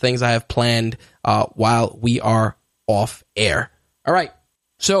some of the things I have planned while we are off air. All right.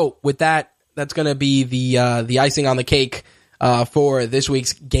 So with that, that's going to be the icing on the cake for this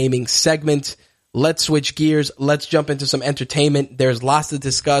week's gaming segment. Let's switch gears. Let's jump into some entertainment. There's lots to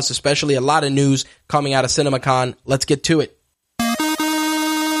discuss, especially a lot of news coming out of CinemaCon. Let's get to it.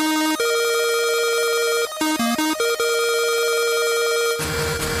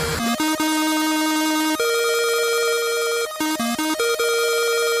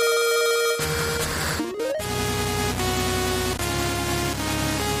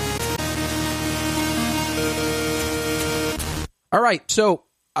 All right, so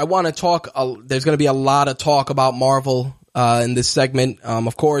I want to talk, there's going to be a lot of talk about Marvel in this segment.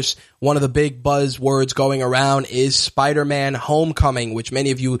 Of course, one of the big buzzwords going around is Spider-Man Homecoming, which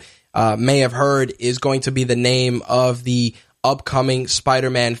many of you may have heard is going to be the name of the upcoming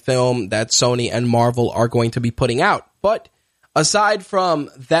Spider-Man film that Sony and Marvel are going to be putting out. But aside from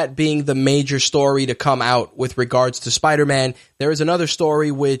that being the major story to come out with regards to Spider-Man, there is another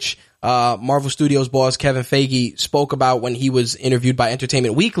story which Marvel Studios boss Kevin Feige spoke about when he was interviewed by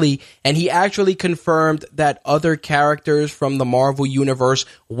Entertainment Weekly, and he actually confirmed that other characters from the Marvel Universe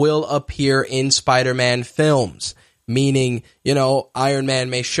will appear in Spider-Man films. Meaning, Iron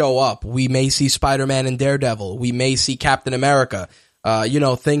Man may show up. We may see Spider-Man and Daredevil. We may see Captain America.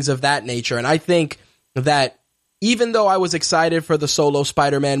 Things of that nature. And I think that even though I was excited for the solo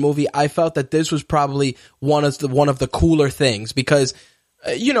Spider-Man movie, I felt that this was probably one of the cooler things because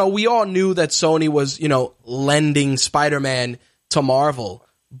we all knew that Sony was, lending Spider-Man to Marvel,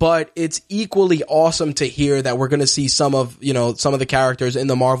 but it's equally awesome to hear that we're going to see some of the characters in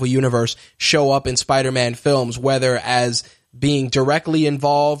the Marvel universe show up in Spider-Man films, whether as being directly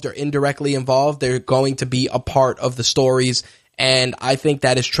involved or indirectly involved, they're going to be a part of the stories. And I think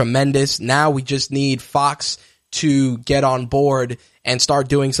that is tremendous. Now we just need Fox to get on board and start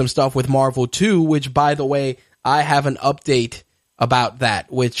doing some stuff with Marvel too, which, by the way, I have an update about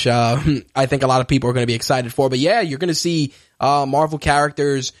that, which I think a lot of people are going to be excited for. But yeah, you're going to see Marvel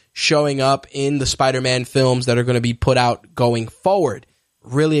characters showing up in the Spider-Man films that are going to be put out going forward.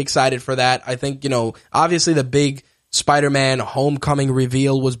 Really excited for that. I think, obviously the big Spider-Man Homecoming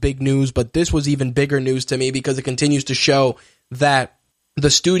reveal was big news, but this was even bigger news to me because it continues to show that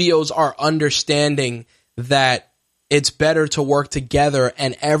the studios are understanding that it's better to work together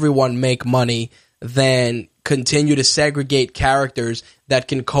and everyone make money than continue to segregate characters that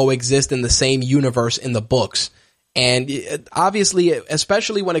can coexist in the same universe in the books. And obviously,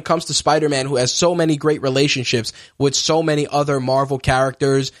 especially when it comes to Spider-Man, who has so many great relationships with so many other Marvel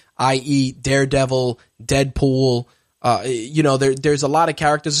characters, i.e. Daredevil, Deadpool, there's a lot of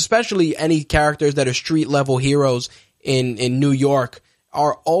characters, especially any characters that are street-level heroes in New York,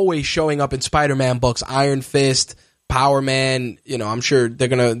 are always showing up in Spider-Man books. Iron Fist, Power Man, I'm sure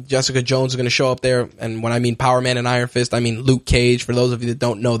Jessica Jones is going to show up there. And when I mean Power Man and Iron Fist, I mean Luke Cage, for those of you that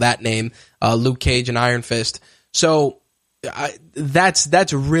don't know that name, Luke Cage and Iron Fist. So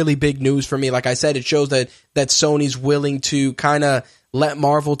that's really big news for me. Like I said, it shows that Sony's willing to kind of let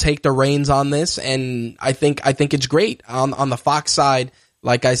Marvel take the reins on this. And I think it's great. On the Fox side,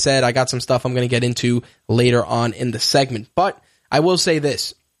 like I said, I got some stuff I'm going to get into later on in the segment. But I will say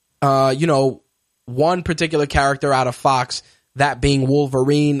this, one particular character out of Fox, that being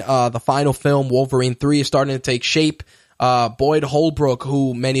Wolverine, the final film, Wolverine 3, is starting to take shape. Boyd Holbrook,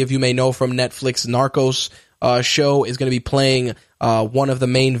 who many of you may know from Netflix Narcos show, is going to be playing one of the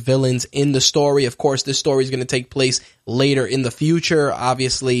main villains in the story. Of course, this story is going to take place later in the future,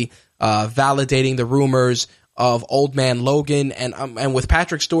 obviously validating the rumors of Old Man Logan. And with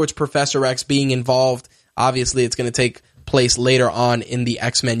Patrick Stewart's Professor X being involved, obviously it's going to take place later on in the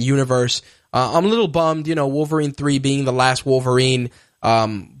X-Men universe. I'm a little bummed, Wolverine 3 being the last Wolverine,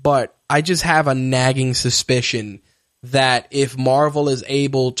 but I just have a nagging suspicion that if Marvel is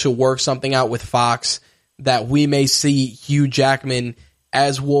able to work something out with Fox, that we may see Hugh Jackman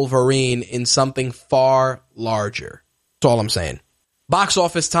as Wolverine in something far larger. That's all I'm saying. Box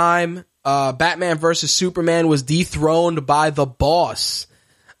office time. Batman vs. Superman was dethroned by The Boss.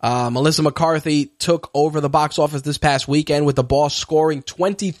 Melissa McCarthy took over the box office this past weekend with The Boss scoring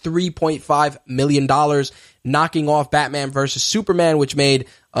 $23.5 million, knocking off Batman vs. Superman, which made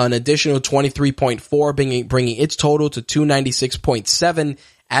an additional 23.4, bringing its total to 296.7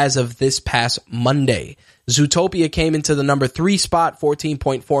 as of this past Monday. Zootopia came into the number 3 spot,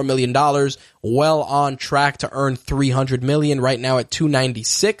 $14.4 million, well on track to earn $300 million, right now at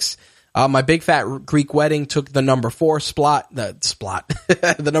 296. My Big Fat Greek Wedding took the number 4 spot.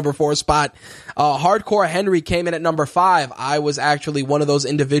 The number 4 spot. Hardcore Henry came in at number 5. I was actually one of those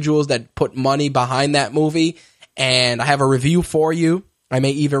individuals that put money behind that movie, and I have a review for you. I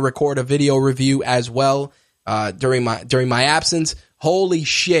may even record a video review as well during my absence. Holy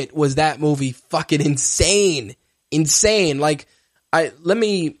shit, was that movie fucking insane. Insane. Like,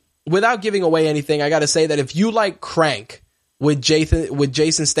 without giving away anything, I gotta say that if you like Crank with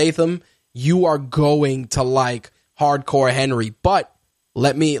Jason Statham, you are going to like Hardcore Henry. But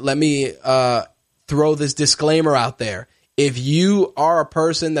let me throw this disclaimer out there. If you are a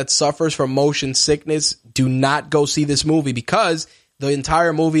person that suffers from motion sickness, do not go see this movie, because the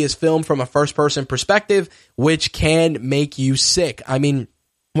entire movie is filmed from a first-person perspective, which can make you sick. I mean,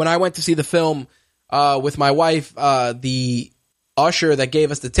 when I went to see the film with my wife, the usher that gave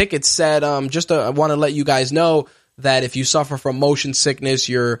us the tickets said, I want to let you guys know that if you suffer from motion sickness,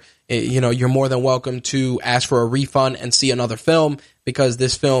 you're more than welcome to ask for a refund and see another film, because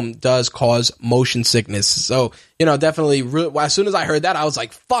this film does cause motion sickness. So, definitely, as soon as I heard that, I was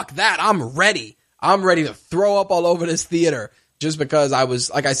like, fuck that, I'm ready. I'm ready to throw up all over this theater. Just because I was,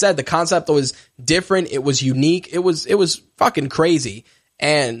 like I said, the concept was different. It was unique. It was fucking crazy.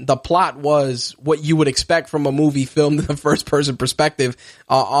 And the plot was what you would expect from a movie filmed in the first person perspective,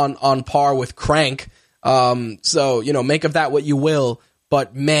 on par with Crank. So, make of that what you will.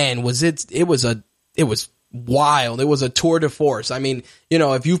 But man, it was wild. It was a tour de force. I mean,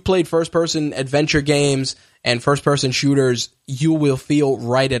 if you've played first person adventure games and first person shooters, you will feel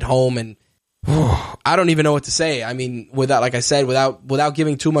right at home. And I don't even know what to say. I mean, without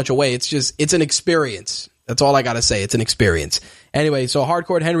giving too much away, it's an experience. That's all I gotta say. It's an experience. Anyway, so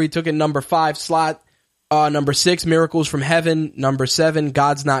Hardcore Henry took in number 5 slot. Number 6, Miracles from Heaven. Number 7,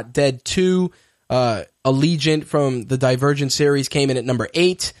 God's Not Dead 2. Allegiant from the Divergent series came in at number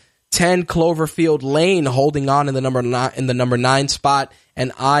 8. 10, Cloverfield Lane, holding on in the number 9 spot.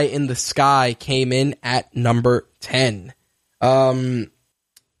 And Eye in the Sky came in at number 10.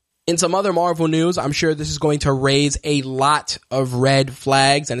 In some other Marvel news, I'm sure this is going to raise a lot of red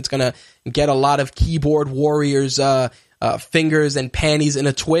flags, and it's going to get a lot of keyboard warriors' fingers and panties in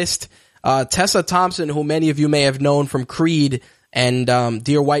a twist. Tessa Thompson, who many of you may have known from Creed and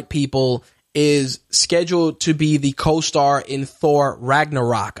Dear White People, is scheduled to be the co-star in Thor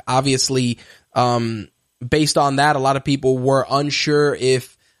Ragnarok. Obviously, based on that, a lot of people were unsure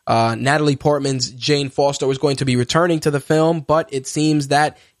if Natalie Portman's Jane Foster was going to be returning to the film, but it seems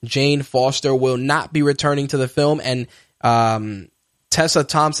that Jane Foster will not be returning to the film, and Tessa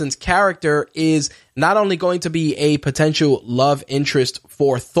Thompson's character is not only going to be a potential love interest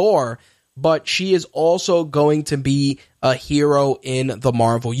for Thor, but she is also going to be a hero in the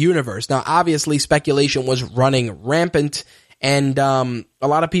Marvel Universe. Now, obviously, speculation was running rampant, and a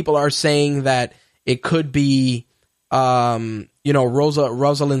lot of people are saying that it could be Rosalind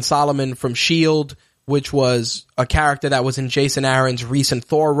Solomon from S.H.I.E.L.D., which was a character that was in Jason Aaron's recent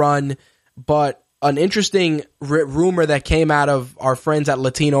Thor run. But an interesting rumor that came out of our friends at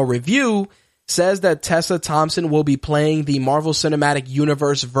Latino Review says that Tessa Thompson will be playing the Marvel Cinematic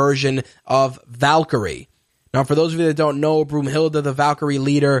Universe version of Valkyrie. Now, for those of you that don't know, Broomhilda, the Valkyrie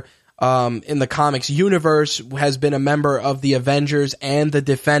leader in the comics universe, has been a member of the Avengers and the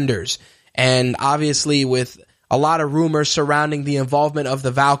Defenders. And obviously, with a lot of rumors surrounding the involvement of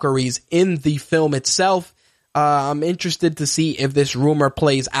the Valkyries in the film itself, I'm interested to see if this rumor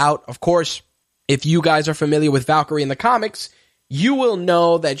plays out. Of course, if you guys are familiar with Valkyrie in the comics, you will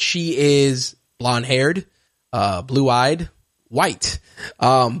know that she is blonde-haired, blue-eyed, white.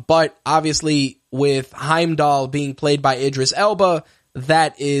 But obviously, with Heimdall being played by Idris Elba,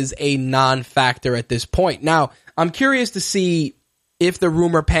 that is a non-factor at this point. Now, I'm curious to see if the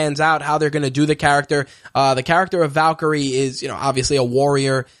rumor pans out, how they're going to do the character. The character of Valkyrie is, obviously a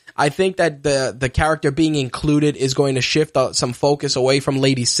warrior. I think that the character being included is going to shift some focus away from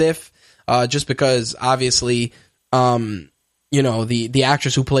Lady Sif, just because obviously, the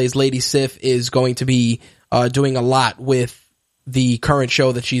actress who plays Lady Sif is going to be doing a lot with the current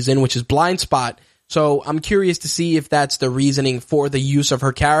show that she's in, which is Blind Spot. So I'm curious to see if that's the reasoning for the use of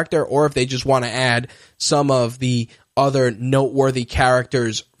her character, or if they just want to add some of the other noteworthy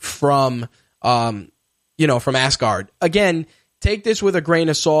characters from Asgard. Again, take this with a grain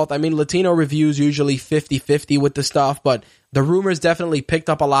of salt. I mean, Latino reviews usually 50-50 with the stuff, but the rumors definitely picked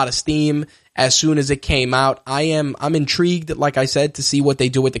up a lot of steam as soon as it came out. I'm intrigued, like I said, to see what they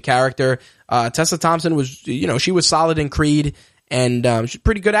do with the character. Tessa Thompson was, she was solid in Creed, and she's a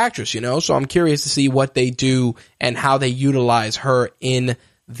pretty good actress, so I'm curious to see what they do and how they utilize her in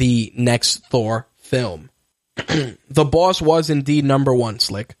the next Thor film. The Boss was indeed number one,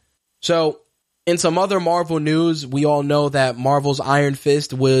 Slick. So, in some other Marvel news, we all know that Marvel's Iron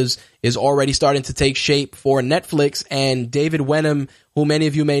Fist is already starting to take shape for Netflix, and David Wenham, who many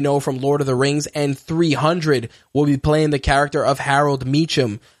of you may know from Lord of the Rings and 300, will be playing the character of Harold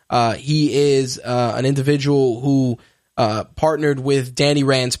Meacham. He is an individual who partnered with Danny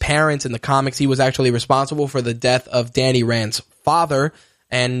Rand's parents. In the comics, he was actually responsible for the death of Danny Rand's father,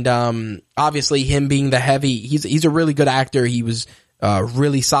 and obviously him being the heavy, he's a really good actor. He was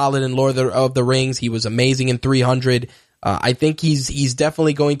really solid in Lord of the Rings. He was amazing in 300. I think he's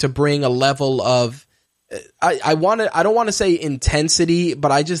definitely going to bring a level of I don't want to say intensity,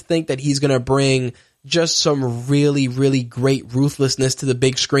 but I just think that he's going to bring just some really, really great ruthlessness to the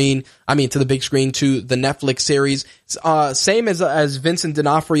big screen. To the Netflix series. Same as Vincent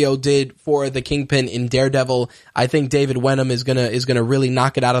D'Onofrio did for the Kingpin in Daredevil. I think David Wenham is gonna really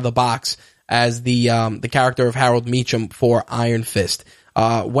knock it out of the box as the character of Harold Meacham for Iron Fist.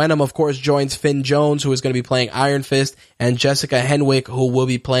 Wenham, of course, joins Finn Jones, who is going to be playing Iron Fist, and Jessica Henwick, who will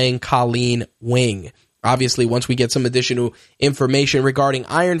be playing Colleen Wing. Obviously, once we get some additional information regarding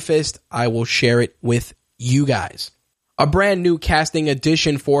Iron Fist, I will share it with you guys. A brand new casting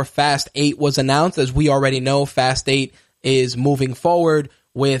addition for Fast 8 was announced. As we already know, Fast 8 is moving forward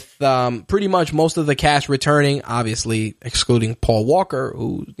with pretty much most of the cast returning, obviously excluding Paul Walker,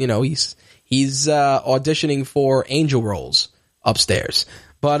 who, he's auditioning for angel roles upstairs.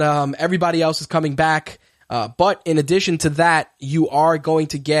 But everybody else is coming back. But in addition to that, you are going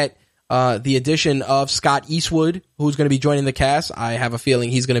to get the addition of Scott Eastwood, who's going to be joining the cast. I have a feeling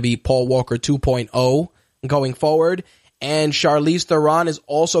he's going to be Paul Walker 2.0 going forward. And Charlize Theron is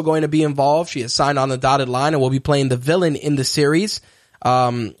also going to be involved. She has signed on the dotted line and will be playing the villain in the series.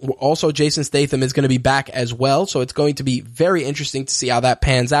 Also, Jason Statham is going to be back as well. So it's going to be very interesting to see how that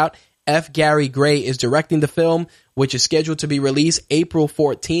pans out. F. Gary Gray is directing the film, which is scheduled to be released April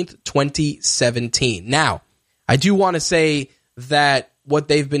 14th, 2017. Now, I do want to say that what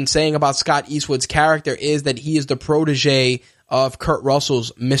they've been saying about Scott Eastwood's character is that he is the protege of Kurt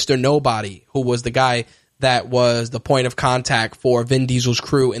Russell's Mr. Nobody, who was the guy that was the point of contact for Vin Diesel's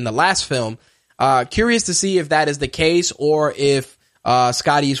crew in the last film. Curious to see if that is the case, or if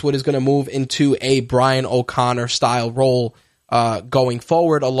Scott Eastwood is going to move into a Brian O'Connor style role going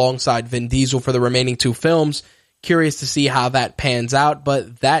forward alongside Vin Diesel for the remaining two films. Curious to see how that pans out,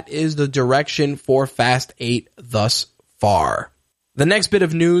 but that is the direction for Fast 8 thus far. The next bit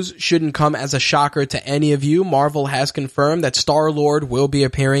of news shouldn't come as a shocker to any of you. Marvel has confirmed that Star-Lord will be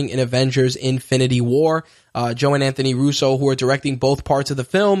appearing in Avengers Infinity War. Joe and Anthony Russo, who are directing both parts of the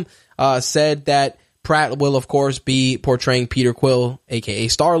film, said that Pratt will, of course, be portraying Peter Quill, aka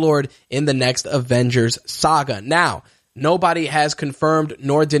Star-Lord, in the next Avengers saga. Now, nobody has confirmed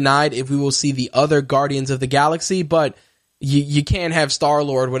nor denied if we will see the other Guardians of the Galaxy, but you can't have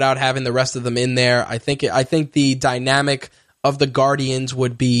Star-Lord without having the rest of them in there. I think the dynamic of the Guardians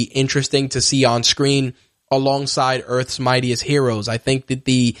would be interesting to see on screen alongside Earth's mightiest heroes. I think that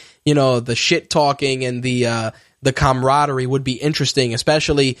the shit talking and the camaraderie would be interesting,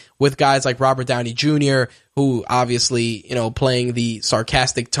 especially with guys like Robert Downey Jr., who obviously, playing the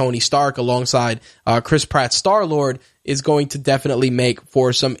sarcastic Tony Stark alongside Chris Pratt's Star-Lord is going to definitely make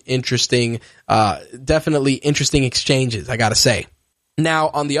for some interesting exchanges, I gotta say. Now,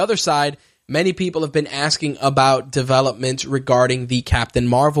 on the other side, many people have been asking about developments regarding the Captain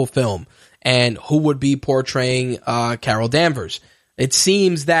Marvel film and who would be portraying Carol Danvers. It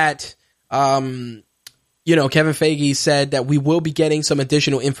seems that, Kevin Feige said that we will be getting some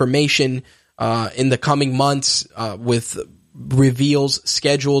additional information in the coming months with reveals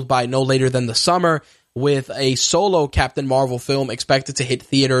scheduled by no later than the summer, with a solo Captain Marvel film expected to hit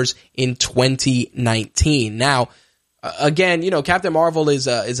theaters in 2019. Now, again, Captain Marvel is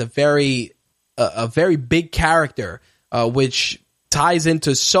a very big character, which ties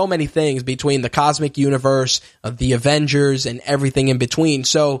into so many things between the cosmic universe, the Avengers, and everything in between.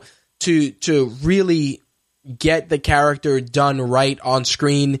 So to really get the character done right on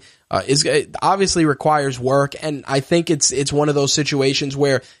screen it obviously requires work, and I think it's one of those situations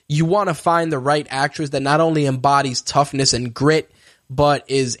where you want to find the right actress that not only embodies toughness and grit, but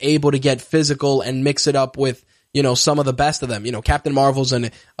is able to get physical and mix it up with some of the best of them. Captain Marvel's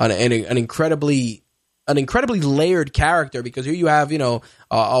an an incredibly layered character, because here you have,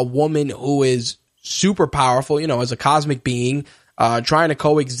 a woman who is super powerful, as a cosmic being, trying to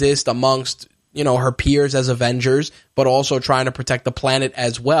coexist amongst, her peers as Avengers, but also trying to protect the planet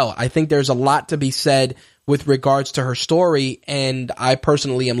as well. I think there's a lot to be said with regards to her story, and I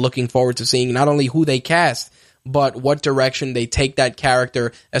personally am looking forward to seeing not only who they cast, but what direction they take that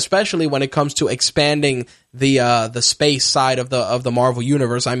character, especially when it comes to expanding the space side of the Marvel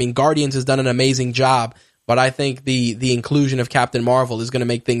universe. I mean, Guardians has done an amazing job, but I think the inclusion of Captain Marvel is going to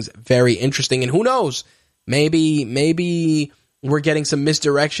make things very interesting. And who knows, maybe we're getting some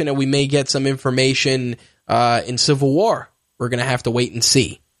misdirection, and we may get some information in Civil War. We're going to have to wait and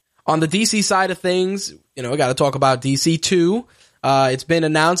see. On the DC side of things, we got to talk about DC 2. It's been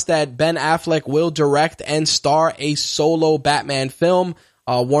announced that Ben Affleck will direct and star a solo Batman film.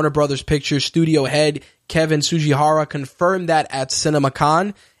 Warner Brothers Pictures studio head Kevin Sugihara confirmed that at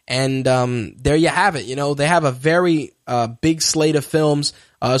CinemaCon. And there you have it. They have a very big slate of films.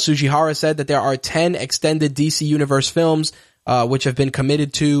 Sugihara said that there are 10 extended DC Universe films which have been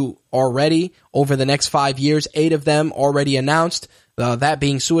committed to already over the next 5 years. 8 of them already announced. That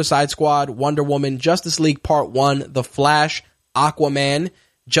being Suicide Squad, Wonder Woman, Justice League Part 1, The Flash, Aquaman,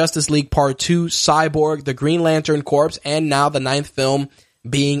 Justice League Part 2, Cyborg, The Green Lantern Corps, and now the 9th film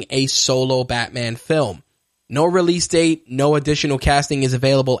being a solo Batman film. No release date, no additional casting is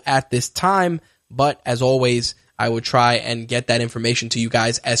available at this time, but as always, I will try and get that information to you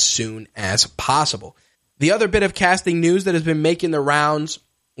guys as soon as possible. The other bit of casting news that has been making the rounds,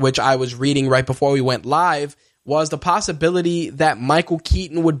 which I was reading right before we went live, was the possibility that Michael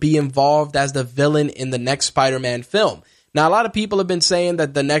Keaton would be involved as the villain in the next Spider-Man film. Now, a lot of people have been saying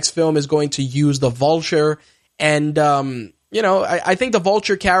that the next film is going to use the Vulture, and, I think the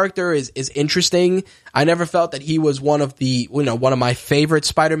Vulture character is interesting. I never felt that he was one of my favorite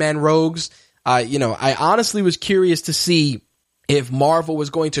Spider-Man rogues. I honestly was curious to see if Marvel was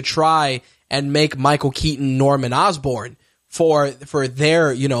going to try and make Michael Keaton Norman Osborn for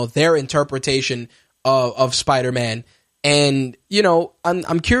their interpretation of Spider-Man. And,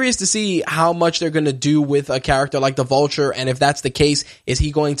 I'm curious to see how much they're going to do with a character like the Vulture. And if that's the case, is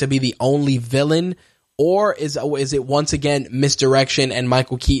he going to be the only villain, or is it once again misdirection and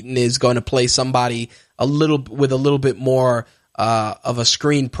Michael Keaton is going to play somebody with a little bit more of a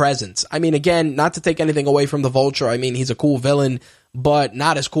screen presence? I mean, again, not to take anything away from the Vulture. I mean, he's a cool villain, but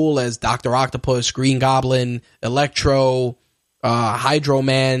not as cool as Dr. Octopus, Green Goblin, Electro, Hydro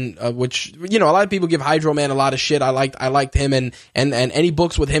Man, which, a lot of people give Hydro Man a lot of shit. I liked him, and any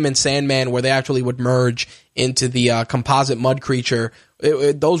books with him and Sandman where they actually would merge into the composite mud creature.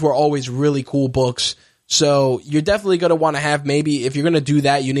 Those were always really cool books. So you're definitely going to want to have, maybe if you're going to do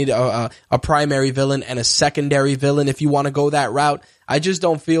that, you need a primary villain and a secondary villain if you want to go that route. I just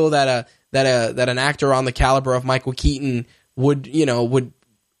don't feel that an actor on the caliber of Michael Keaton would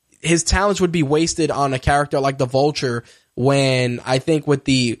his talents would be wasted on a character like the Vulture, when I think with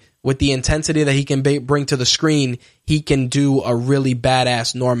the intensity that he can bring to the screen, he can do a really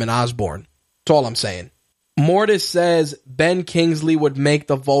badass Norman Osborn. That's all I'm saying. Mortis says Ben Kingsley would make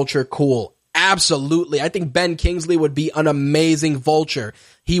the Vulture cool. Absolutely. I think Ben Kingsley would be an amazing Vulture.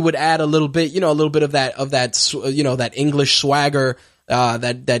 He would add a little bit of that English swagger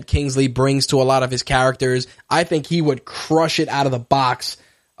that Kingsley brings to a lot of his characters. I think he would crush it out of the box.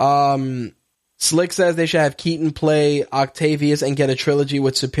 Slick says they should have Keaton play Octavius and get a trilogy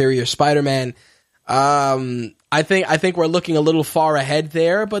with Superior Spider-Man. I think we're looking a little far ahead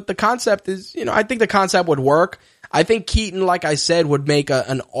there, but the concept is, I think the concept would work. I think Keaton, like I said, would make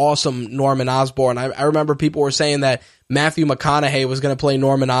an awesome Norman Osborn. I remember people were saying that Matthew McConaughey was going to play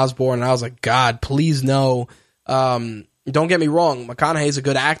Norman Osborn, and I was like, God, please no. Don't get me wrong, McConaughey's a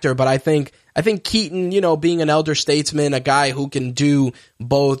good actor, but I think Keaton, being an elder statesman, a guy who can do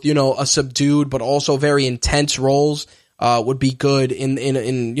both, a subdued but also very intense roles, would be good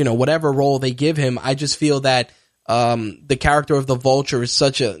in whatever role they give him. I just feel that the character of the Vulture is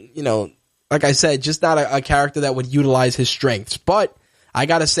such a, like I said, just not a character that would utilize his strengths. But I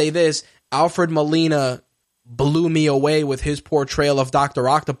gotta say this, Alfred Molina blew me away with his portrayal of Dr.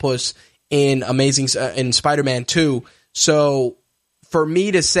 Octopus in in Spider-Man 2. So for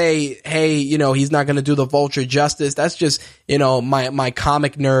me to say, hey, he's not going to do the Vulture justice, that's just, my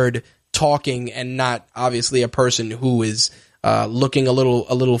comic nerd talking, and not obviously a person who is looking a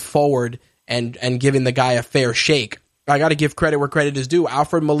little forward and giving the guy a fair shake. I got to give credit where credit is due.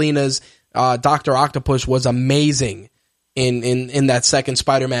 Alfred Molina's Dr. Octopus was amazing in that second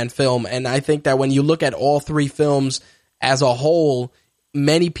Spider-Man film, and I think that when you look at all three films as a whole,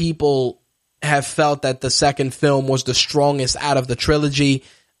 many people have felt that the second film was the strongest out of the trilogy.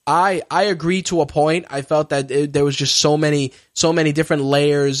 I agree to a point. I felt that there was just so many different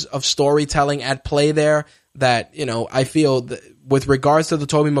layers of storytelling at play there that, you know, I feel that with regards to the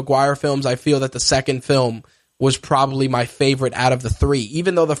Tobey Maguire films, I feel that the second film was probably my favorite out of the three.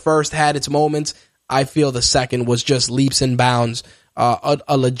 Even though the first had its moments, I feel the second was just leaps and bounds,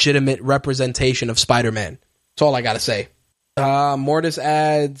 a legitimate representation of Spider-Man. That's all I gotta say. Mortis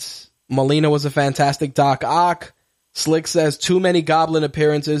adds, Molina was a fantastic Doc Ock. Slick says, too many Goblin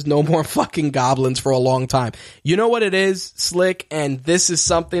appearances, no more fucking goblins for a long time. You know what it is, Slick? And this is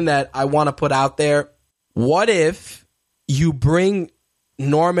something that I want to put out there. What if you bring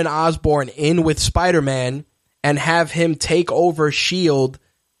Norman Osborn in with Spider-Man and have him take over S.H.I.E.L.D.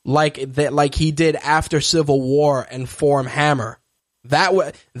 like he did after Civil War and form Hammer? That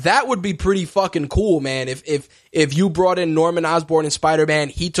would be pretty fucking cool, man. If you brought in Norman Osborn and Spider-Man,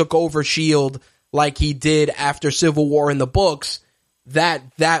 he took over S.H.I.E.L.D. like he did after Civil War in the books,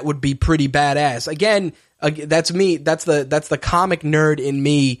 that would be pretty badass. Again, that's me. That's the comic nerd in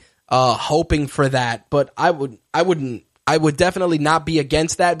me, hoping for that. But I would definitely not be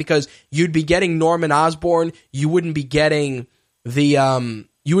against that, because you'd be getting Norman Osborn. You wouldn't be getting the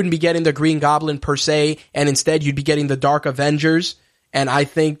Green Goblin per se, and instead you'd be getting the Dark Avengers. And I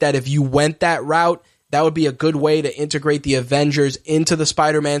think that if you went that route, that would be a good way to integrate the Avengers into the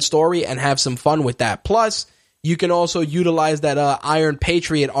Spider-Man story and have some fun with that. Plus, you can also utilize that Iron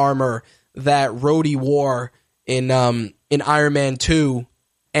Patriot armor that Rhodey wore in Iron Man 2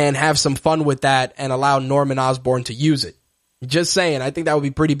 and have some fun with that and allow Norman Osborn to use it. Just saying, I think that would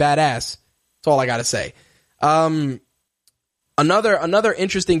be pretty badass. That's all I gotta say. Another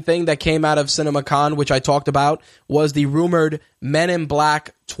interesting thing that came out of CinemaCon, which I talked about, was the rumored Men in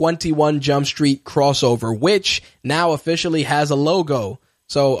Black 21 Jump Street crossover, which now officially has a logo.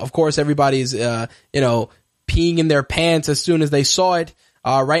 So, of course, everybody's, peeing in their pants as soon as they saw it.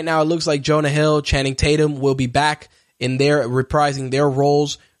 Right now, it looks like Jonah Hill, Channing Tatum will be back in reprising their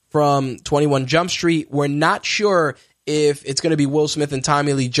roles from 21 Jump Street. We're not sure if it's going to be Will Smith and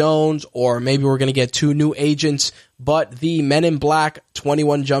Tommy Lee Jones, or maybe we're going to get two new agents, but the Men in Black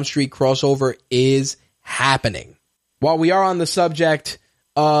 21 Jump Street crossover is happening. While we are on the subject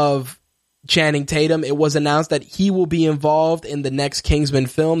of Channing Tatum, it was announced that he will be involved in the next Kingsman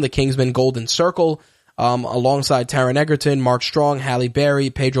film, the Kingsman Golden Circle, alongside Taron Egerton, Mark Strong, Halle Berry,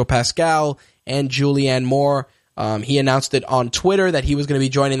 Pedro Pascal, and Julianne Moore. He announced it on Twitter that he was going to be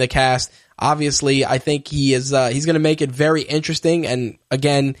joining the cast. Obviously, I think he's going to make it very interesting. And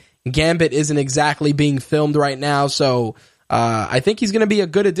again, Gambit isn't exactly being filmed right now, so I think he's going to be a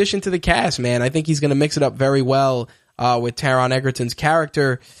good addition to the cast, man. I think he's going to mix it up very well with Taron Egerton's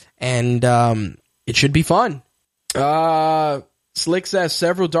character, and it should be fun. Slick says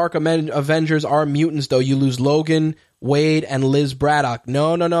several Dark Avengers are mutants, though. You lose Logan, Wade, and Liz Braddock.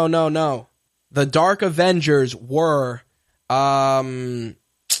 No. The Dark Avengers were, what's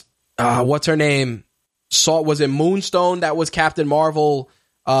her name? Was it Moonstone? That was Captain Marvel.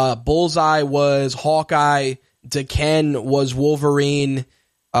 Bullseye was Hawkeye. Daken was Wolverine.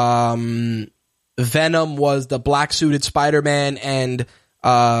 Venom was the black-suited Spider-Man. And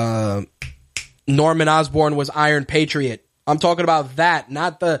Norman Osborn was Iron Patriot. I'm talking about that,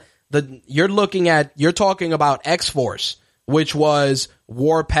 not you're talking about X-Force, which was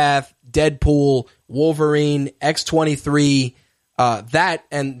Warpath, Deadpool, Wolverine, X-23,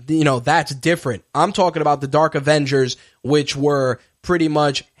 that's different. I'm talking about the Dark Avengers, which were pretty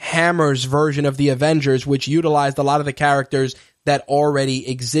much Hammer's version of the Avengers, which utilized a lot of the characters that already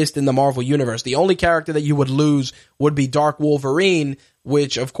exist in the Marvel Universe. The only character that you would lose would be Dark Wolverine,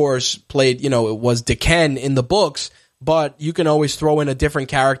 which of course played, it was Daken in the books, but you can always throw in a different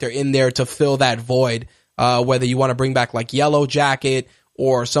character in there to fill that void, whether you want to bring back like Yellow Jacket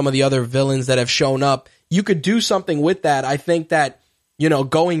or some of the other villains that have shown up. You could do something with that. I think that,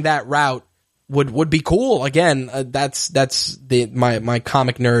 going that route would be cool. Again, that's my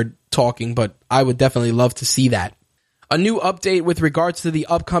comic nerd talking, but I would definitely love to see that. A new update with regards to the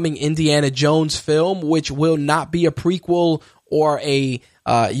upcoming Indiana Jones film, which will not be a prequel or a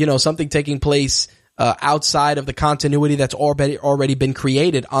something taking place outside of the continuity that's already been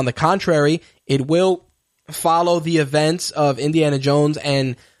created. On the contrary, it will follow the events of Indiana Jones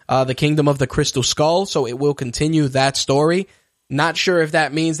and the Kingdom of the Crystal Skull, so it will continue that story. Not sure if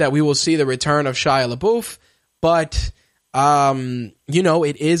that means that we will see the return of Shia LaBeouf, but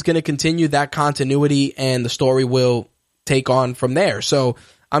it is going to continue that continuity, and the story will take on from there. So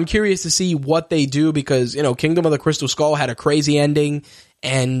I'm curious to see what they do, because Kingdom of the Crystal Skull had a crazy ending,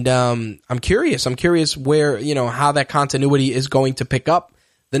 and I'm curious where how that continuity is going to pick up.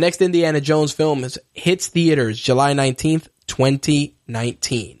 The next Indiana Jones film hits theaters July 19th,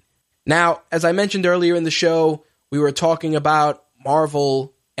 2019. Now, as I mentioned earlier in the show, we were talking about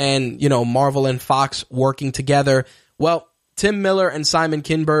Marvel and Fox working together. Well, Tim Miller and Simon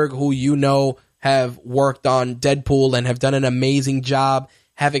Kinberg, who have worked on Deadpool and have done an amazing job,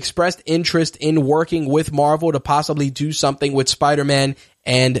 have expressed interest in working with Marvel to possibly do something with Spider-Man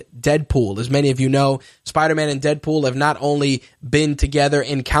and Deadpool. As many of you know, Spider-Man and Deadpool have not only been together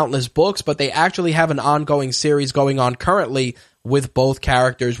in countless books, but they actually have an ongoing series going on currently with both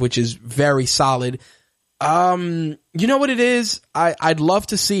characters, which is very solid. You know what it is? I'd love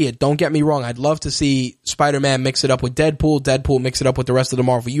to see it. Don't get me wrong. I'd love to see Spider-Man mix it up with Deadpool mix it up with the rest of the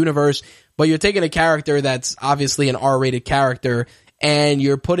Marvel Universe. But you're taking a character that's obviously an R-rated character and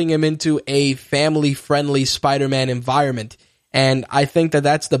you're putting him into a family-friendly Spider-Man environment. And I think that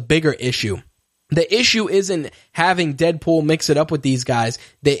that's the bigger issue. The issue isn't having Deadpool mix it up with these guys.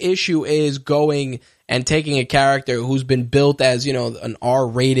 The issue is going and taking a character who's been built as, an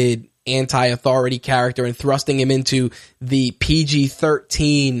R-rated anti-authority character and thrusting him into the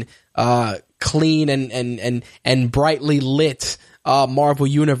PG-13 clean and brightly lit Marvel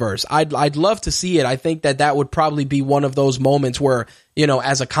Universe. I'd love to see it. I think that would probably be one of those moments where,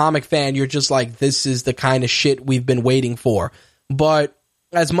 as a comic fan, you're just like, this is the kind of shit we've been waiting for. But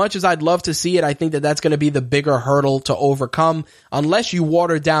as much as I'd love to see it, I think that that's going to be the bigger hurdle to overcome unless you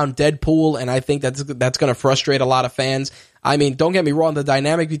water down Deadpool, and I think that's going to frustrate a lot of fans. I mean, don't get me wrong, the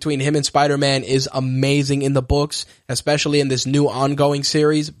dynamic between him and Spider-Man is amazing in the books, especially in this new ongoing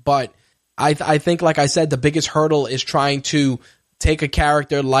series, but I think, like I said, the biggest hurdle is trying to take a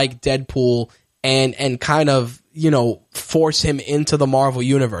character like Deadpool and kind of, force him into the Marvel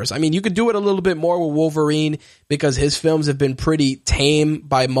Universe. I mean, you could do it a little bit more with Wolverine because his films have been pretty tame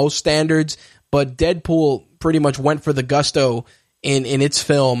by most standards, but Deadpool pretty much went for the gusto in its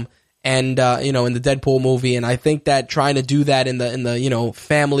film and, in the Deadpool movie. And I think that trying to do that in the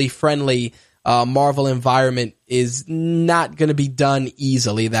family friendly, Marvel environment is not going to be done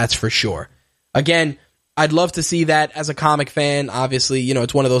easily. That's for sure. Again, I'd love to see that as a comic fan. Obviously,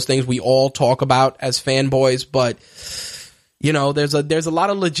 it's one of those things we all talk about as fanboys, but there's a lot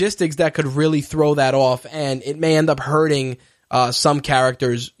of logistics that could really throw that off, and it may end up hurting some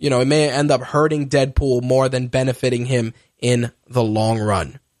characters. It may end up hurting Deadpool more than benefiting him in the long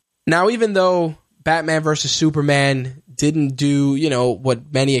run. Now, even though Batman vs. Superman didn't do,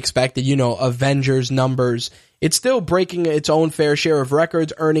 what many expected, Avengers numbers, it's still breaking its own fair share of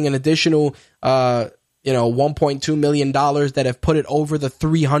records, earning an additional $1.2 million that have put it over the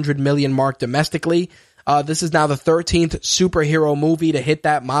 300 million mark domestically. This is now the 13th superhero movie to hit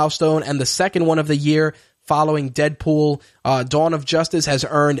that milestone and the second one of the year following Deadpool. Dawn of Justice has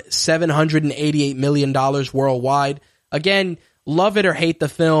earned $788 million worldwide. Again, love it or hate the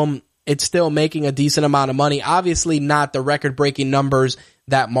film, it's still making a decent amount of money. Obviously not the record-breaking numbers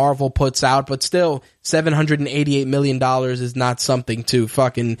that Marvel puts out, but still $788 million is not something to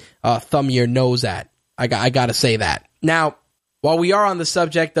fucking thumb your nose at. I gotta say that. Now, while we are on the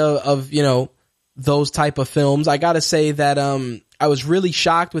subject of those type of films, I gotta say that I was really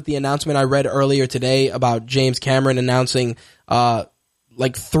shocked with the announcement I read earlier today about James Cameron announcing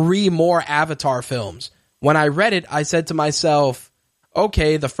 3 more Avatar films. When I read it, I said to myself,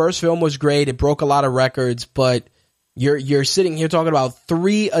 okay, the first film was great, it broke a lot of records, but you're sitting here talking about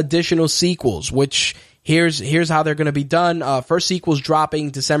 3 additional sequels, which here's how they're going to be done. First sequel's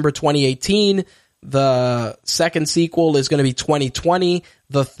dropping December 2018. The second sequel is going to be 2020,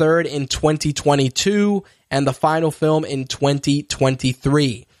 the third in 2022, and the final film in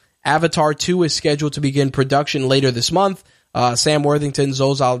 2023. Avatar 2 is scheduled to begin production later this month. Sam Worthington,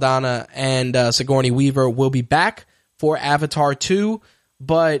 Zoe Saldana, and Sigourney Weaver will be back for Avatar 2,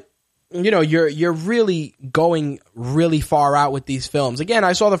 but you're really going really far out with these films. Again,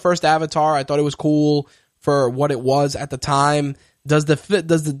 I saw the first Avatar. I thought it was cool for what it was at the time. Does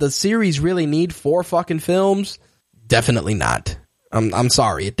the series really need 4 fucking films? Definitely not. I'm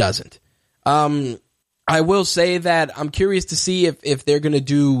sorry, it doesn't. I will say that I'm curious to see if they're going to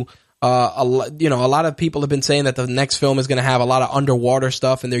do a lot of people have been saying that the next film is going to have a lot of underwater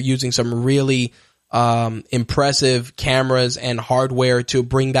stuff, and they're using some really impressive cameras and hardware to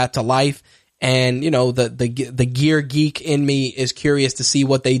bring that to life. And the gear geek in me is curious to see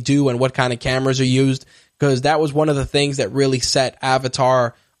what they do and what kind of cameras are used, because that was one of the things that really set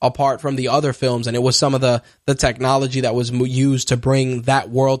Avatar apart from the other films, and it was some of the technology that was used to bring that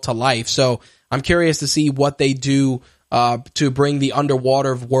world to life. So I'm curious to see what they do to bring the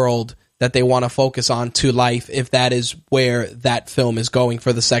underwater world that they want to focus on to life, if that is where that film is going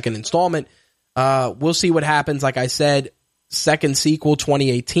for the second installment. We'll see what happens. Like I said, second sequel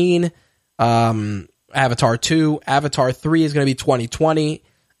 2018. Avatar 2. Avatar 3 is going to be 2020.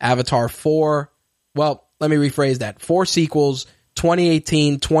 Avatar 4, well, let me rephrase that. 4 sequels,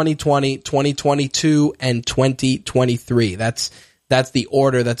 2018, 2020, 2022, and 2023. That's the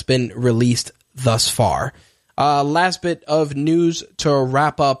order that's been released thus far. Last bit of news to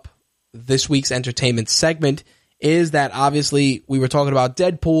wrap up this week's entertainment segment is that obviously we were talking about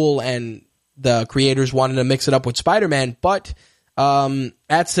Deadpool and the creators wanted to mix it up with Spider-Man, but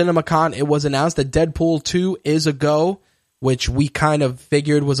at CinemaCon it was announced that Deadpool 2 is a go, which we kind of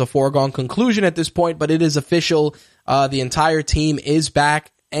figured was a foregone conclusion at this point, but it is official. The entire team is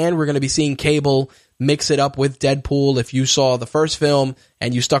back, and we're going to be seeing Cable mix it up with Deadpool. If you saw the first film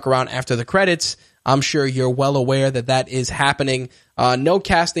and you stuck around after the credits, I'm sure you're well aware that that is happening. No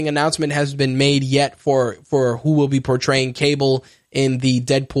casting announcement has been made yet for who will be portraying Cable in the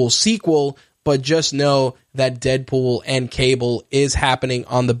Deadpool sequel, but just know that Deadpool and Cable is happening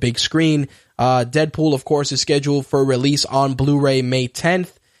on the big screen. Deadpool, of course, is scheduled for release on Blu-ray May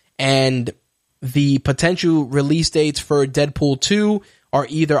 10th, and the potential release dates for Deadpool 2 are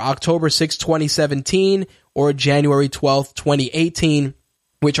either October 6, 2017 or January 12th, 2018,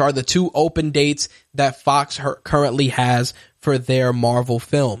 which are the two open dates that Fox currently has for their Marvel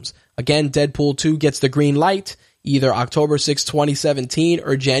films. Again, Deadpool 2 gets the green light either October 6, 2017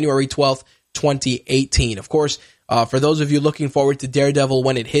 or January 12th, 2018. Of course, for those of you looking forward to Daredevil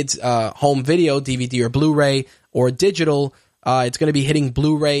when it hits home video, DVD or Blu-ray or digital, it's going to be hitting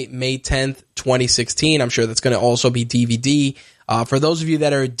Blu-ray May 10th, 2016. I'm sure that's going to also be DVD. For those of you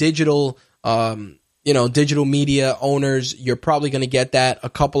that are digital, digital media owners, you're probably going to get that a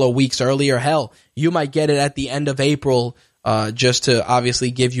couple of weeks earlier. Hell, you might get it at the end of April, just to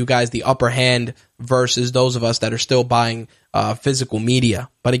obviously give you guys the upper hand versus those of us that are still buying physical media.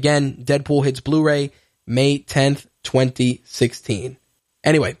 But again, Deadpool hits Blu-ray May 10th, 2016.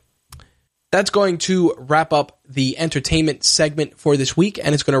 Anyway, that's going to wrap up the entertainment segment for this week,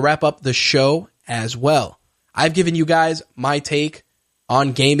 and it's going to wrap up the show as well. I've given you guys my take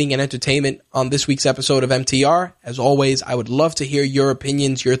on gaming and entertainment on this week's episode of MTR. As always, I would love to hear your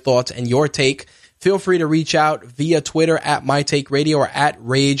opinions, your thoughts, and your take. Feel free to reach out via Twitter at MyTakeRadio or at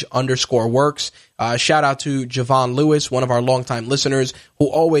Rage_Works. Shout out to Javon Lewis, one of our longtime listeners, who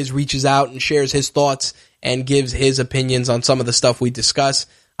always reaches out and shares his thoughts and gives his opinions on some of the stuff we discuss.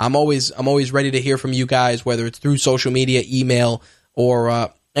 I'm always ready to hear from you guys, whether it's through social media, email,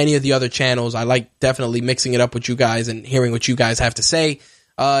 or any of the other channels. I like definitely mixing it up with you guys and hearing what you guys have to say.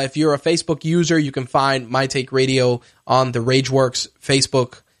 If you're a Facebook user, you can find My Take Radio on the Rageworks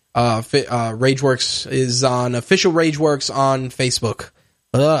Facebook. Rageworks is on official Rageworks on Facebook.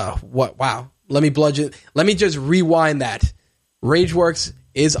 Wow. Let me just rewind that. Rageworks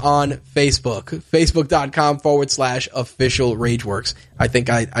is on Facebook. Facebook.com/official Rageworks. I think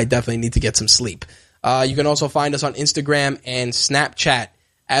I definitely need to get some sleep. You can also find us on Instagram and Snapchat.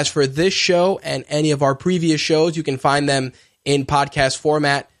 As for this show and any of our previous shows, you can find them in podcast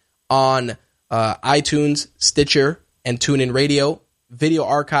format on iTunes, Stitcher, and TuneIn Radio. Video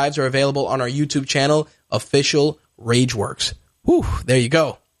archives are available on our YouTube channel, Official Rageworks. Whew, there you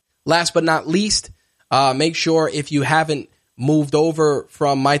go. Last but not least, make sure if you haven't moved over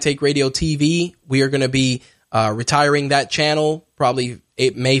from My Take Radio TV, we are going to be retiring that channel probably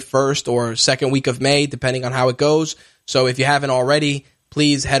May 1st or second week of May, depending on how it goes. So if you haven't already,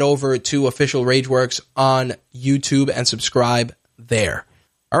 please head over to Official Rageworks on YouTube and subscribe there.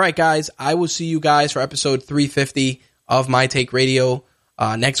 All right, guys, I will see you guys for episode 350 of My Take Radio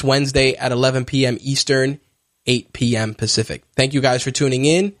next Wednesday at 11 p.m. Eastern, 8 p.m. Pacific. Thank you guys for tuning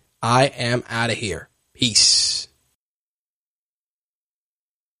in. I am out of here. Peace.